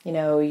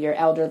 your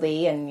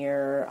elderly and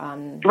your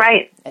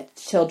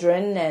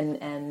children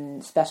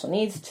and special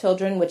needs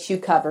children, which you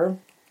cover,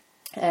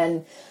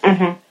 and.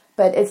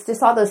 But it's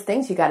just all those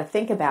things you got to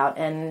think about,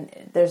 and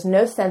there's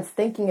no sense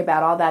thinking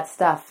about all that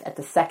stuff at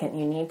the second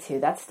you need to.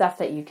 That's stuff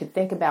that you could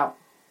think about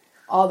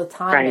all the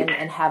time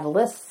and have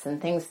lists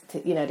and things to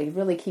to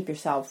really keep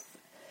yourself.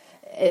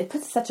 It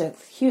puts such a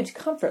huge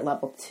comfort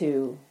level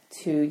to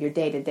your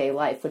day-to-day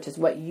life, which is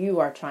what you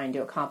are trying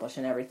to accomplish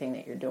in everything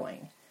that you're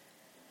doing.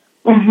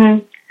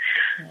 Yeah.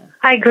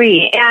 I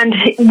agree. And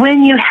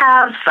when you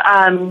have...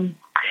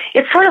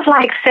 it's sort of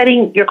like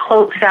setting your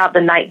clothes out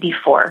the night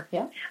before.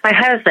 Yeah. My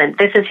husband,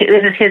 this is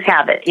his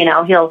habit. He'll,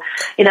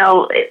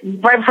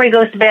 right before he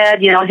goes to bed,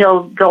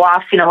 he'll go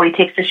off, when he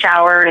takes a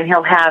shower, and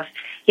he'll have,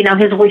 he'll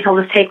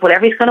just take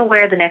whatever he's going to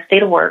wear the next day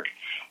to work.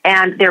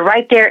 And they're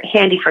right there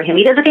handy for him.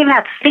 He doesn't even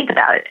have to think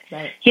about it.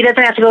 Right. He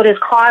doesn't have to go to his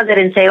closet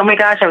and say, oh my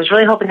gosh, I was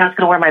really hoping I was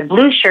going to wear my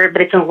blue shirt,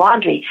 but it's in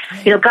laundry.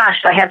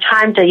 Gosh, do I have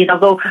time to,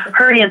 go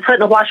hurry and put it in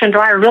the washer and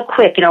dryer real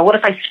quick? What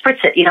if I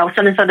spritz it,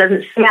 so it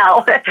doesn't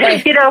smell?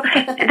 Right.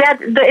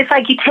 It's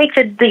like you take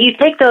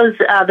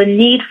the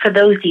need for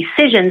those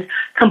decisions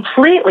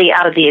completely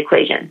out of the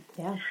equation.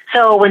 Yeah.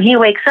 So when he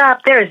wakes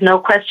up, there is no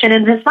question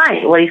in his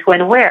mind what he's going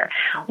to wear.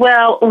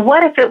 Well,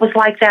 what if it was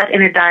like that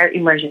in a dire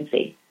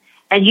emergency?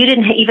 And you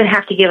didn't even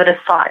have to give it a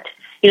thought.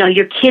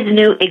 your kids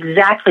knew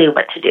exactly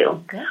what to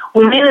do. Yeah.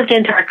 When we moved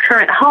into our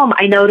current home,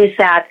 I noticed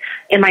that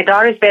in my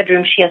daughter's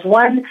bedroom, she has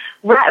one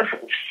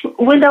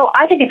window,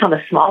 I think it's on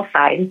the small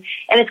side,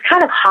 and it's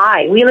kind of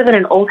high. We live in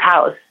an old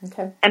house.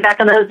 Okay. And back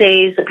in those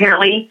days,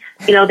 apparently,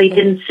 they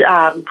didn't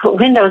put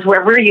windows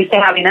where we're used to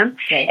having them.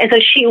 Right. And so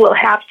she will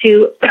have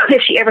to,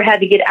 if she ever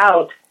had to get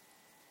out,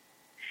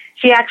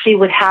 she actually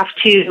would have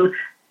to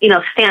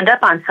stand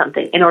up on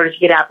something in order to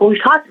get out. Well,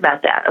 we've talked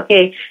about that.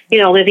 Okay,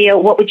 Olivia,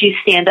 what would you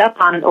stand up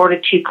on in order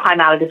to climb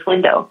out of this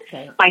window?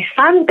 Okay. My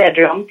son's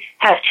bedroom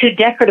has 2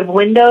 decorative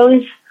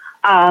windows.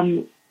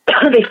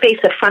 They face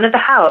the front of the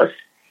house,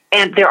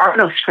 and there are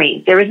no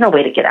screens. There is no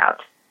way to get out.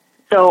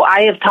 So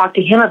I have talked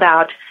to him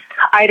about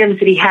items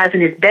that he has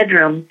in his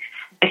bedroom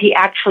that he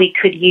actually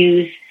could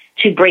use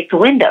to break the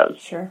windows.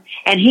 Sure.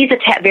 And he's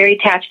very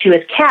attached to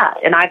his cat,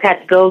 and I've had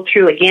to go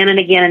through again and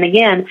again and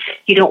again.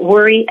 You don't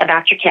worry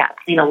about your cat.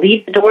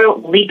 Leave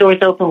doors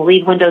open,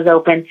 leave windows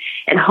open,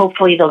 and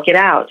hopefully they'll get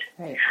out.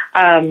 Right.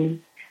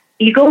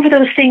 You go over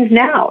those things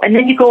now, and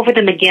then you go over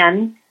them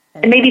again,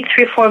 and maybe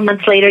 3 or 4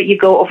 months later you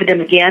go over them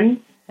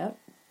again. Yep.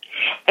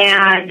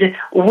 And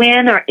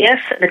when or if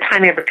the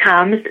time ever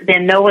comes,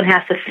 then no one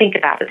has to think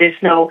about it. There's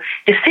no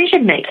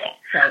decision making.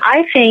 Right.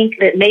 I think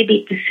that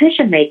maybe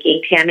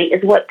decision-making, Tammy,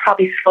 is what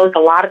probably slows a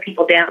lot of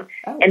people down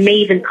and may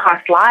even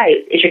cost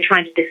lives as you're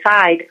trying to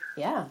decide,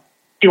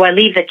 do I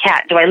leave the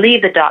cat? Do I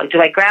leave the dog?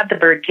 Do I grab the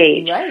bird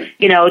cage? Right.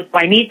 Do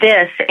I need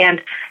this?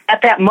 And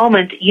at that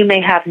moment, you may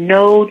have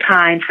no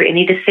time for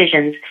any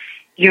decisions.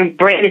 Your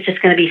brain is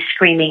just going to be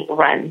screaming,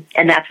 run,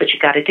 and that's what you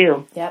got to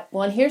do. Yep.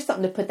 Well, and here's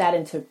something to put that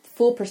into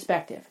full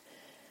perspective.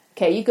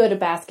 Okay, you go to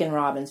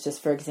Baskin-Robbins,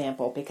 just for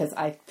example, because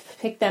I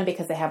picked them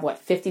because they have,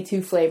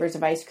 52 flavors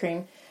of ice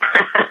cream?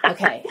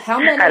 Okay, how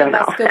many of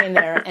us go in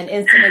there and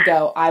instantly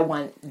go, I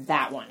want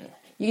that one?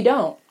 You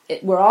don't.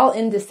 We're all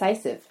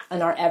indecisive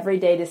in our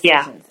everyday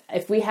decisions. Yeah.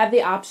 If we have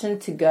the option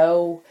to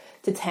go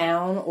to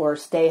town or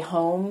stay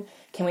home,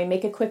 can we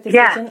make a quick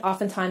decision? Yeah.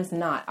 Oftentimes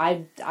not.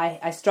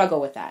 I struggle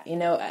with that,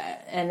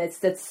 and it's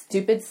that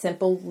stupid,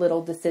 simple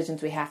little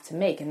decisions we have to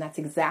make, and that's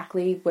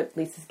exactly what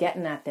Lisa's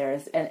getting at there.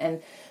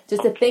 And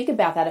just to think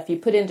about that, if you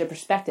put it into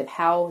perspective,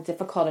 how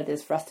difficult it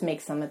is for us to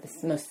make some of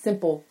the most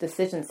simple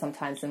decisions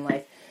sometimes in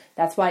life.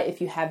 That's why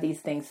if you have these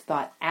things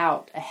thought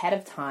out ahead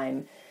of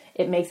time,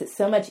 it makes it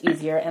so much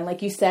easier. And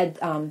like you said,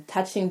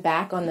 touching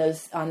back on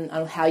those, on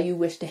how you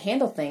wish to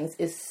handle things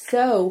is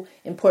so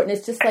important.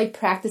 It's just like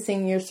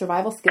practicing your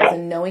survival skills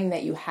and knowing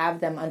that you have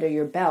them under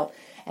your belt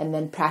and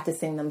then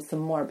practicing them some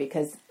more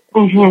because,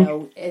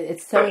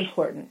 it's so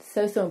important,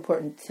 so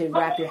important to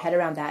wrap your head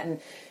around that.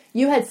 And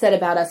you had said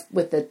about us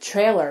with the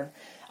trailer,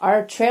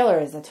 our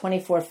trailer is a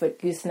 24-foot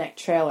gooseneck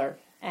trailer.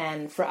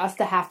 And for us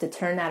to have to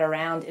turn that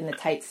around in the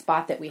tight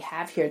spot that we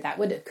have here,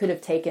 could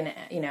have taken,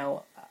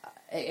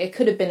 it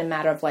could have been a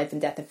matter of life and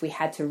death if we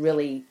had to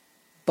really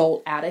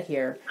bolt out of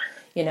here,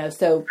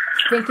 so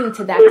thinking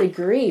to that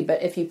degree,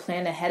 but if you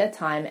plan ahead of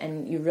time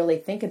and you really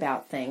think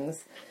about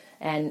things,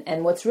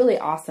 and what's really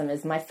awesome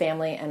is my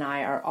family and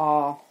I are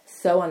all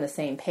so on the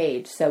same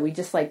page. So we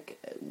just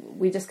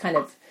kind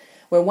of,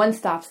 where one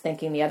stops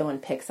thinking, the other one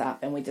picks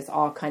up, and we just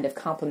all kind of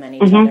complement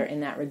each other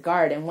in that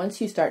regard. And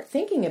once you start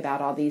thinking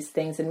about all these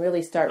things and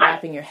really start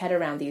wrapping your head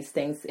around these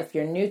things, if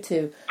you're new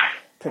to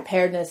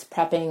preparedness,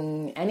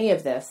 prepping, any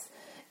of this,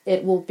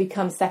 it will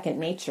become second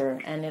nature,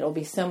 and it'll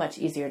be so much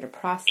easier to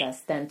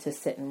process than to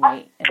sit and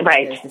wait and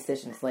make those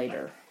decisions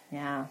later.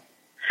 Yeah.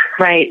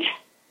 Right.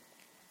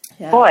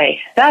 Yeah. Boy,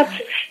 that's,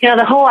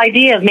 the whole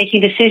idea of making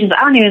decisions.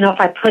 I don't even know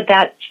if I put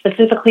that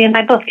specifically in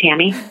my book,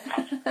 Tammy.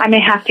 I may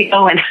have to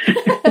go and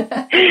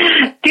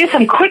do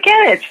some quick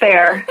edits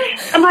there.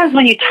 Sometimes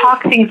when you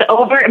talk things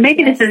over,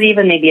 maybe this is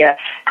even a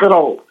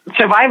little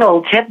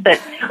survival tip, but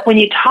when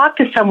you talk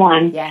to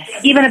someone,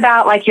 even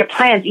about your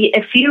plans,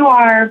 if you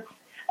are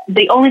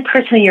the only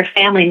person in your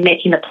family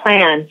making the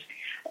plans,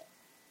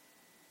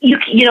 you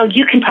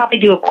can probably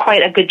do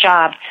quite a good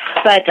job.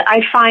 But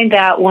I find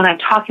that when I'm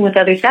talking with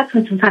others, that's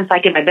when sometimes I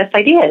get my best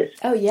ideas.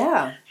 Oh,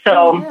 yeah.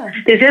 So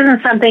this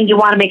isn't something you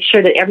want to make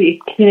sure that you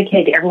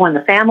communicate to everyone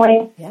in the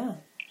family. Yeah.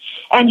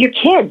 And your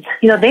kids,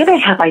 they may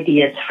have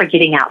ideas for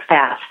getting out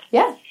fast.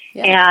 Yeah.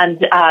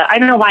 And I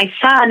know my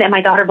son and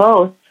my daughter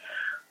both,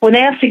 when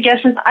they have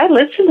suggestions, I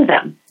listen to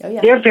them. Oh,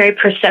 yeah. They're very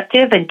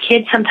perceptive, and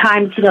kids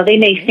sometimes, they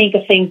may think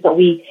of things that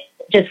we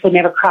just would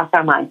never cross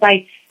our minds.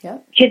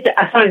 Kids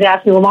sometimes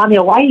ask me, well, Mommy,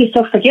 why are you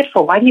so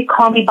forgetful? Why do you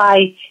call me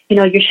by,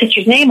 your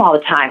sister's name all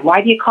the time? Why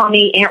do you call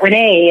me Aunt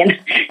Renee? And,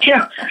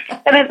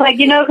 and it's like,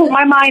 because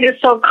my mind is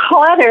so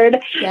cluttered.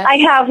 Yes. I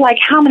have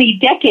how many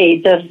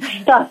decades of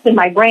stuff in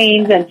my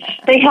brains, and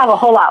they have a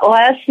whole lot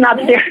less. Not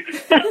that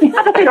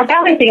they don't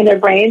have anything in their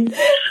brains,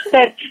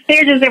 but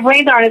their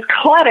brains aren't as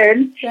cluttered.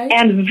 Right.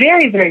 And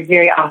very, very,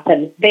 very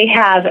often they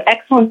have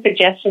excellent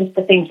suggestions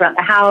for things around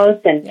the house.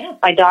 And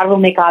my daughter will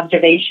make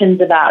observations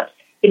about,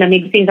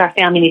 maybe things our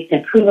family needs to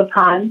improve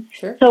upon.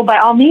 Sure. So by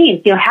all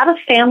means, have a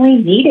family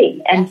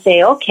meeting and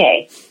say,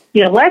 okay,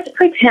 let's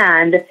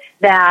pretend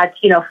that,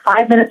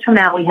 5 minutes from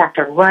now we have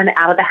to run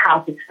out of the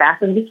house as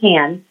fast as we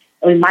can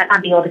we might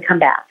not be able to come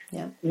back.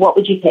 Yeah. What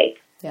would you take?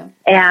 Yeah.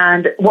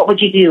 And what would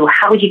you do?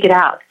 How would you get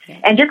out? Yeah.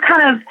 And just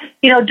kind of,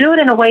 do it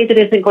in a way that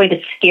isn't going to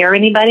scare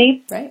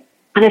anybody. Right.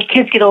 And as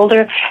kids get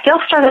older,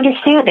 they'll start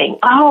understanding,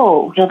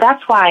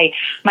 that's why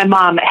my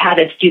mom had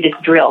us do this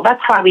drill.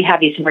 That's why we have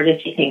these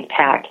emergency things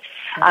packed.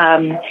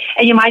 And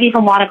you might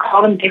even want to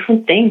call them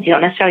different things. You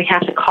don't necessarily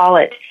have to call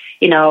it,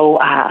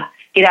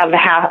 get out of the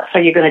house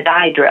or you're going to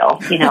die drill,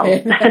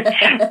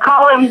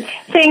 Call them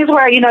things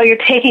where,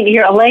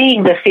 you're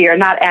allaying the fear,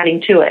 not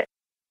adding to it.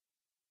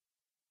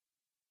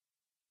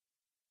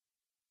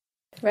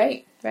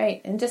 Right.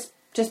 And just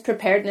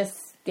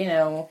preparedness,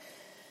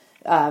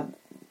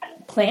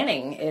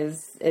 planning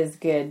is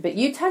good. But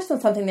you touched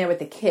on something there with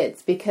the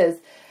kids because,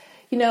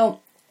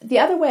 the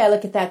other way I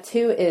look at that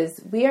too is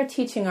we are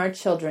teaching our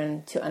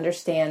children to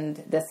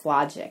understand this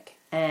logic.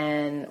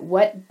 And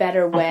what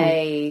better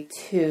way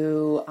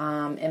to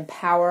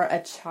empower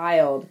a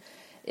child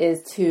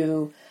is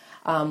to,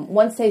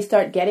 once they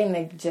start getting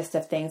the gist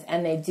of things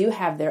and they do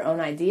have their own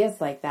ideas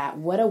like that,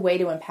 what a way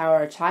to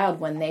empower a child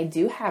when they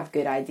do have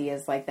good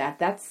ideas like that.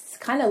 That's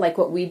kind of like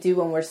what we do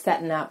when we're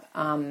setting up,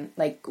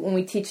 like when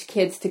we teach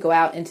kids to go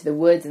out into the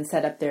woods and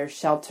set up their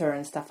shelter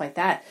and stuff like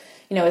that.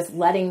 Is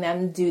letting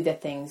them do the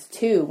things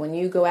too. When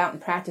you go out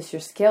and practice your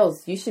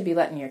skills, you should be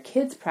letting your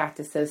kids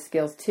practice those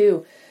skills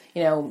too.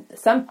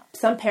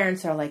 Some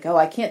parents are like,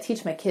 I can't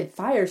teach my kid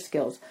fire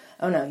skills.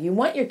 Oh no, you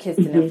want your kids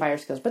to know fire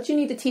skills, but you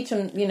need to teach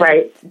them,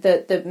 right.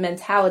 the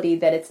mentality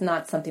that it's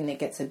not something that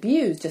gets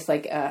abused, just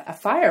like a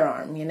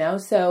firearm,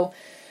 So,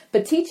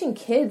 but teaching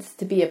kids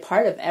to be a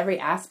part of every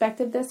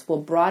aspect of this will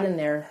broaden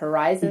their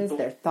horizons,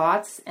 their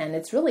thoughts, and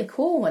it's really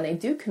cool when they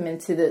do come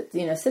into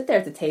the, sit there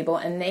at the table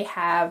and they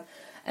have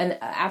an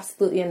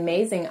absolutely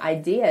amazing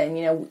idea.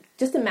 And,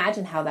 just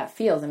imagine how that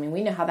feels. I mean,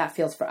 we know how that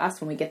feels for us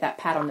when we get that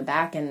pat on the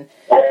back and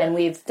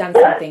we've done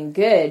something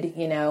good,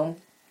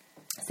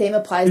 Same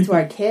applies to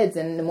our kids.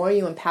 And the more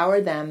you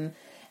empower them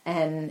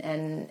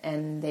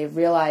and they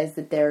realize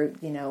that they're,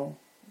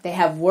 they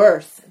have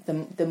worth,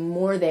 the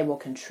more they will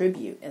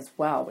contribute as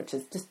well, which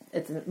is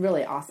it's a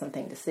really awesome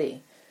thing to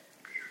see.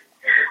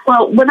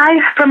 Well,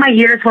 from my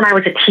years when I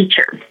was a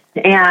teacher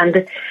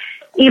and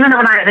even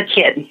when I was a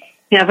kid,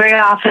 very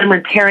often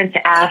when parents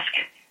ask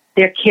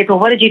their kids, well,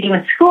 what did you do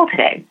in school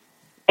today?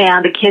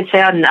 And the kids say,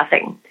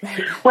 nothing.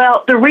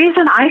 Well, the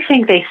reason I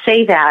think they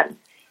say that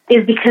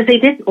is because they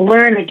didn't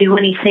learn or do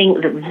anything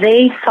that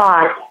they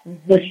thought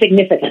was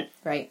significant.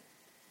 Right.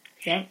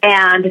 Yeah.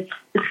 And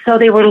so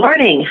they were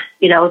learning,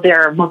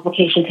 their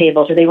multiplication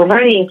tables, or they were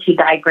learning to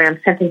diagram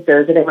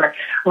sentences, or they were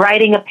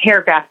writing a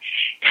paragraph.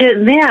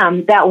 To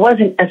them, that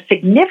wasn't a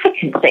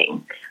significant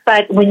thing.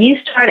 But when you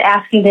start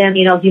asking them,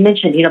 you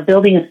mentioned,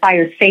 building a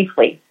fire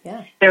safely.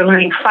 Yeah. They're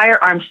learning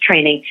firearms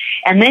training.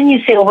 And then you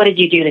say, well, what did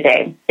you do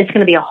today? It's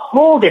going to be a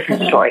whole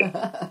different story.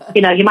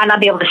 You might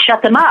not be able to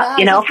shut them up,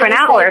 for an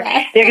hour.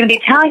 They're going to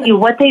be telling you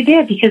what they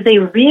did because they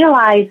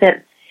realize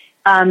that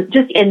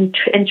just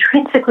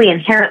intrinsically,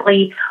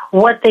 inherently,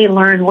 what they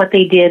learned, what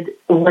they did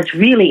was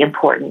really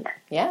important.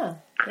 Yeah.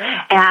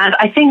 And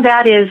I think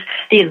that is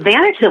the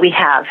advantage that we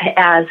have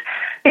as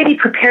maybe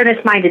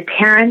preparedness-minded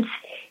parents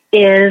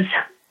is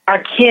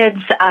our kids,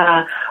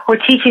 we're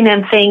teaching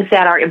them things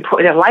that are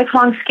important. They're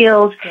lifelong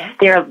skills. Yeah.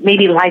 They're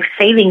maybe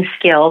life-saving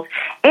skills,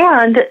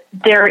 and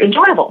they're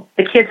enjoyable.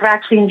 The kids are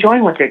actually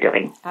enjoying what they're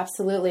doing.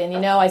 Absolutely.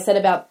 And I said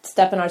about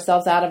stepping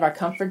ourselves out of our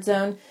comfort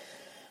zone.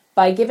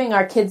 By giving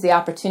our kids the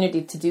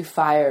opportunity to do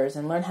fires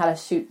and learn how to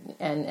shoot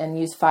and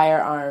use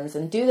firearms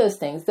and do those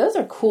things, those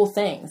are cool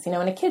things. In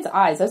a kid's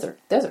eyes, those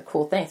are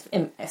cool things.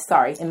 In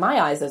my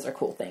eyes, those are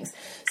cool things.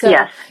 So,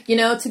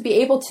 yes. To be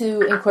able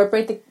to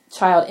incorporate the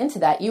child into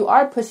that, you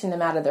are pushing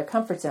them out of their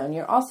comfort zone.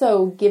 You're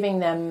also giving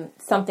them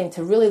something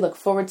to really look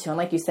forward to. And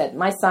like you said,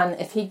 my son,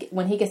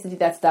 when he gets to do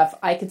that stuff,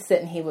 I could sit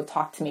and he would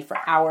talk to me for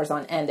hours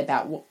on end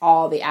about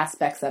all the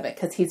aspects of it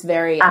because he's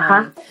very...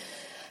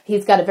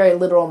 He's got a very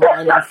literal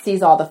mind and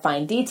sees all the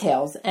fine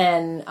details.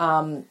 And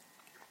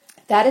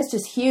that is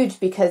just huge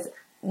because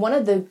one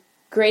of the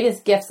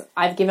greatest gifts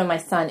I've given my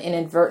son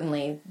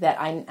inadvertently that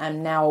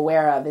I'm now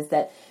aware of is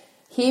that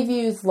he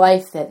views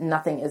life that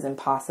nothing is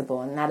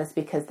impossible. And that is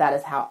because that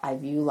is how I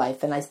view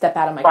life. And I step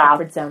out of my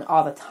comfort zone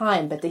all the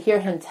time. But to hear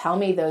him tell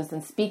me those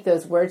and speak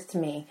those words to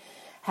me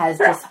has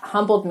just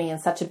humbled me in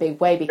such a big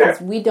way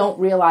because we don't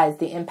realize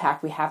the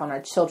impact we have on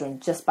our children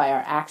just by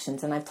our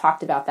actions. And I've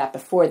talked about that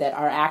before, that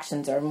our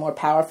actions are more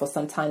powerful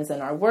sometimes than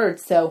our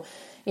words. So,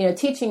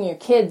 teaching your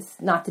kids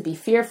not to be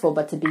fearful,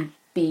 but to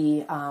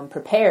be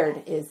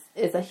prepared is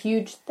a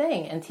huge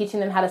thing. And teaching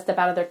them how to step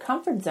out of their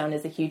comfort zone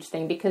is a huge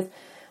thing because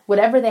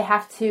whatever they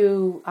have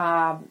to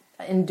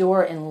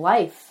endure in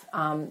life,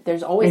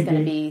 there's always going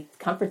to be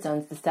comfort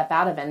zones to step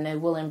out of, and they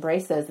will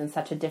embrace those in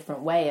such a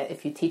different way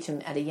if you teach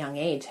them at a young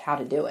age how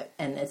to do it.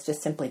 And it's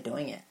just simply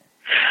doing it.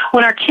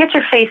 When our kids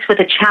are faced with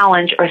a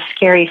challenge or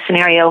scary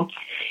scenario,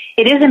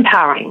 it is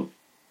empowering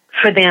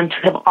for them to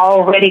have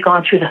already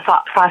gone through the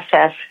thought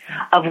process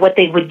of what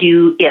they would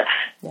do if.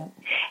 Yeah.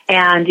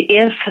 And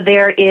if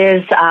there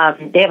is,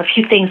 they have a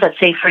few things, let's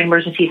say, for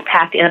emergencies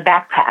packed in a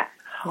backpack,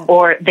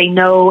 or they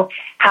know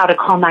how to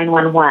call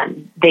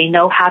 911. They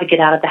know how to get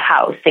out of the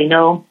house. They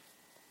know,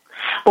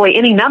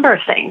 any number of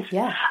things.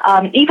 Yeah.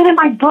 Even in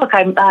my book,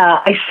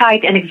 I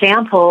cite an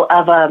example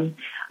of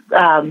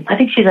I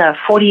think she's a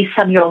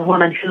 40-some-year-old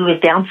woman who is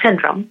Down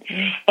syndrome,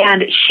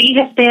 and she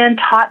has been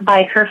taught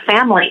by her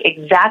family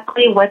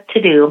exactly what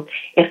to do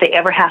if they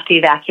ever have to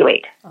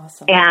evacuate.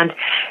 Awesome. And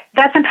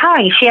that's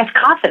empowering. She has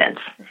confidence,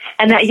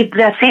 and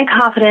that same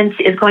confidence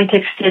is going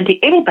to extend to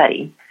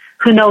anybody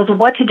who knows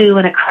what to do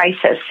in a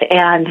crisis.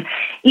 And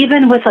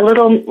even with a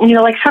little,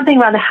 like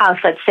something around the house,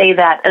 let's say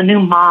that a new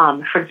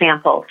mom, for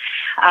example,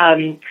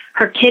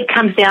 her kid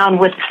comes down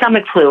with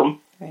stomach flu.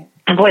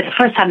 And boy, the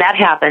first time that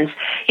happens,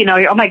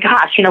 you're, oh my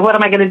gosh, what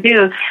am I going to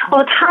do?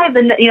 Well,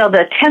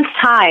 the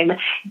 10th time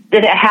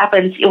that it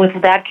happens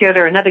with that kid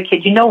or another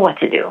kid, you know what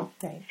to do.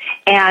 Right.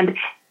 And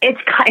it's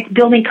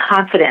building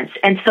confidence.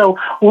 And so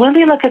when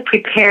we look at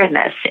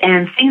preparedness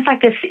and things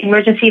like this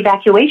emergency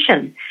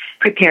evacuation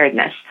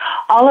preparedness,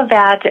 all of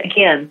that,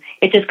 again,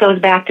 it just goes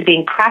back to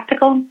being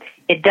practical.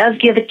 It does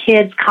give the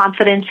kids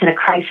confidence in a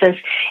crisis,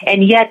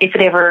 and yet if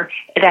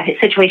that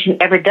situation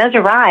ever does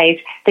arise,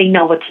 they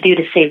know what to do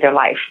to save their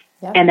life.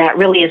 Yep. And that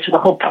really is the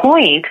whole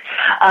point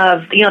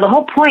of,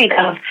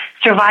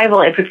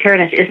 survival and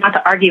preparedness is not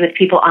to argue with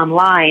people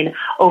online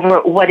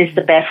over what is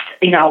the best,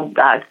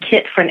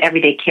 kit for an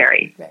everyday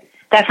carry. Right.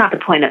 That's not the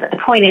point of it. The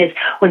point is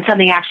when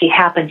something actually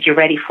happens, you're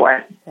ready for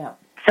it. Yeah.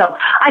 So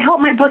I hope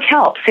my book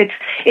helps. It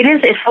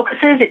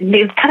focuses,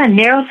 it kind of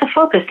narrows the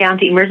focus down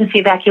to emergency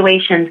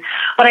evacuations.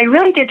 But I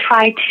really did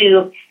try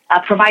to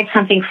provide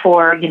something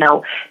for,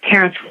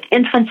 parents with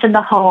infants in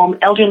the home,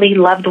 elderly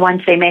loved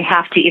ones they may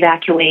have to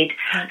evacuate,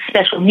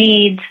 special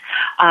needs.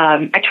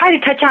 I tried to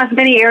touch on as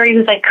many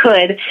areas as I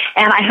could,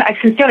 and I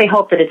sincerely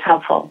hope that it's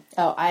helpful.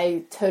 Oh,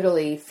 I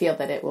totally feel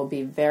that it will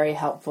be very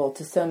helpful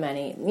to so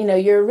many.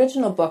 Your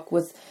original book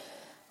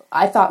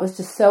I thought was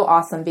just so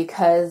awesome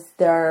because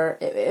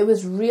it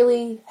was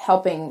really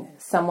helping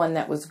someone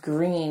that was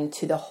green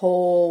to the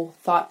whole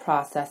thought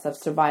process of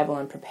survival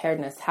and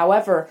preparedness.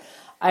 However,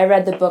 I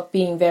read the book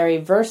being very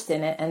versed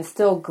in it and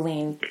still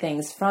gleaned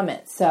things from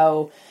it.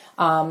 So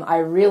I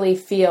really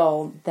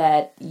feel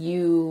that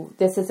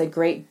this is a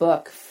great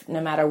book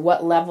no matter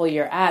what level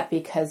you're at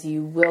because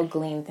you will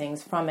glean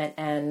things from it.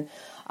 And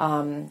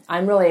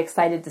I'm really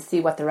excited to see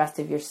what the rest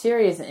of your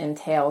series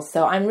entails.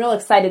 So I'm real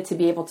excited to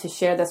be able to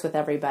share this with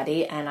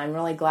everybody, and I'm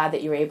really glad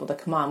that you were able to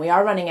come on. We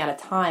are running out of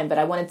time, but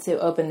I wanted to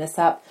open this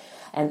up,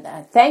 and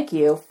thank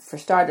you, for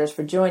starters,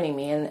 for joining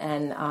me,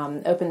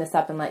 and open this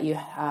up and let you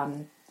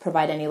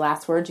provide any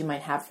last words you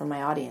might have for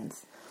my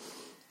audience.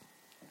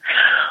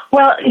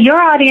 Well, your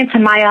audience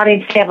and my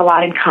audience, they have a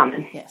lot in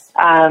common. Yes.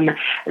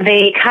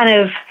 They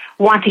kind of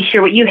want to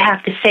hear what you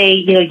have to say.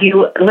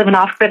 You live an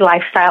off-grid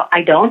lifestyle.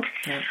 I don't.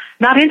 Yeah.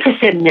 Not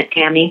interested in it,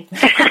 Tammy.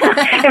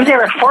 If they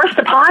were forced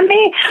upon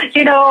me,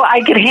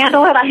 I could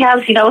handle it. I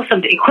have,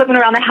 some equipment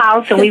around the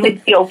house and we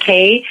would be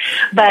okay.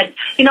 But,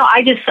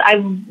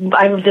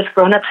 I've just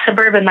grown up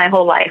suburban my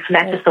whole life, and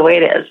that's just the way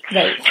it is.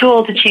 Right. Too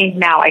old to change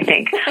now, I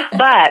think.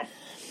 But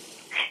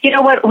you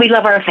know what? We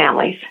love our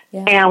families,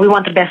 and we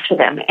want the best for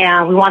them,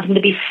 and we want them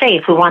to be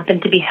safe. We want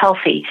them to be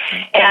healthy.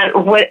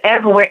 And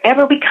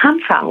wherever we come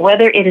from,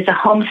 whether it is a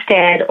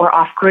homestead or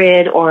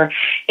off-grid or,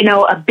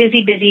 a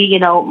busy,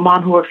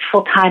 mom who works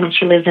full-time and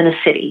she lives in a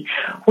city,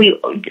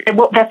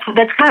 that's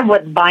kind of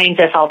what binds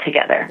us all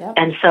together. Yep.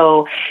 And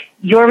so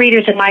your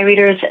readers and my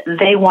readers,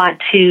 they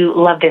want to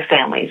love their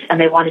families,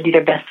 and they want to do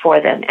their best for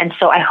them. And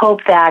so I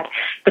hope that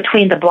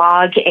between the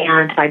blog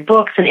and my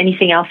books and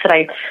anything else that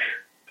I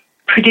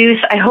produce,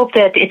 I hope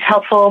that it's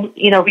helpful,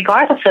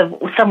 regardless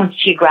of someone's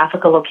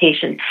geographical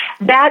location.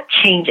 That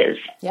changes.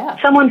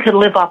 Yeah. Someone could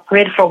live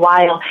off-grid for a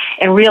while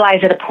and realize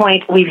at a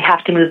point we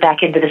have to move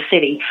back into the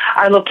city.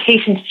 Our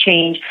locations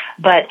change,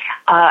 but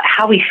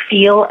how we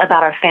feel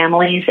about our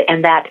families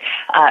and that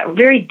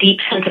very deep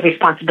sense of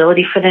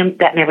responsibility for them,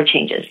 that never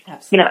changes.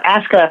 Absolutely.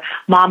 Ask a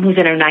mom who's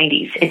in her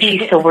 90s, and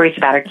she still worries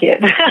about her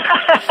kids.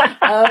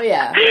 Oh,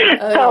 yeah.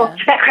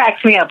 That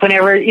cracks me up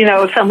whenever,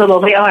 some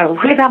little lady, I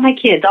worry about my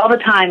kids all the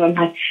time. I'm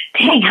like,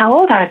 dang, how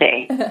old are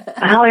they?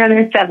 Well, they're in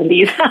their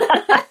 70s.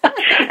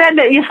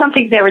 And some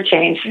things never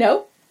change.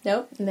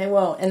 Nope, they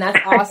won't. And that's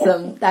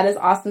awesome. That is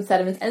awesome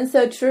sentiments. And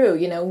so true.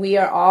 We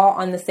are all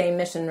on the same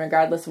mission,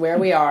 regardless where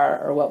we are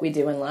or what we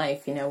do in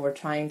life. We're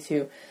trying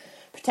to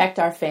protect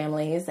our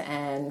families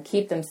and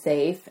keep them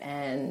safe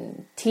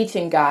and teach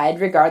and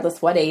guide,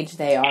 regardless what age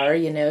they are,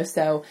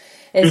 So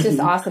it's just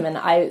awesome. And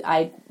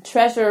I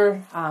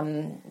treasure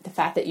the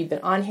fact that you've been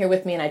on here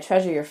with me, and I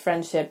treasure your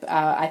friendship.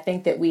 I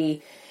think that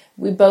we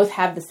both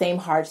have the same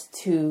hearts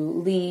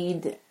to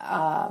lead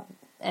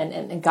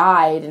and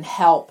guide and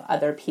help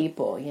other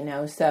people,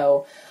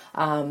 So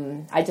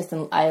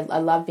I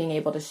love being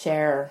able to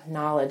share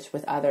knowledge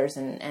with others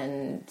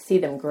and see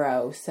them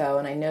grow. So,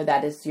 and I know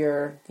that is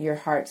your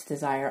heart's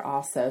desire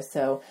also.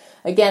 So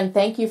again,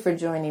 thank you for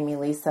joining me,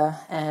 Lisa,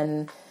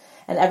 and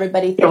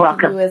everybody,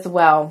 thank you as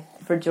well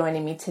for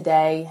joining me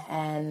today.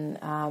 And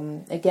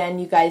again,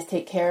 you guys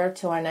take care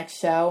till our next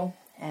show,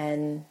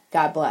 and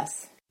God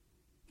bless.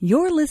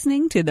 You're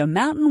listening to the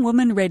Mountain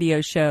Woman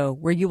Radio Show,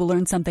 where you will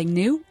learn something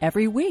new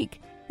every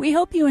week. We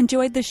hope you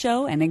enjoyed the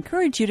show and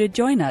encourage you to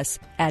join us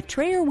at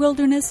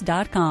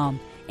TrayerWilderness.com.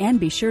 And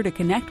be sure to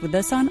connect with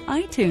us on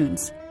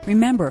iTunes.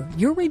 Remember,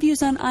 your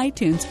reviews on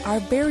iTunes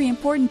are very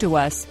important to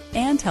us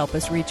and help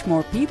us reach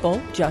more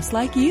people just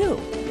like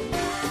you.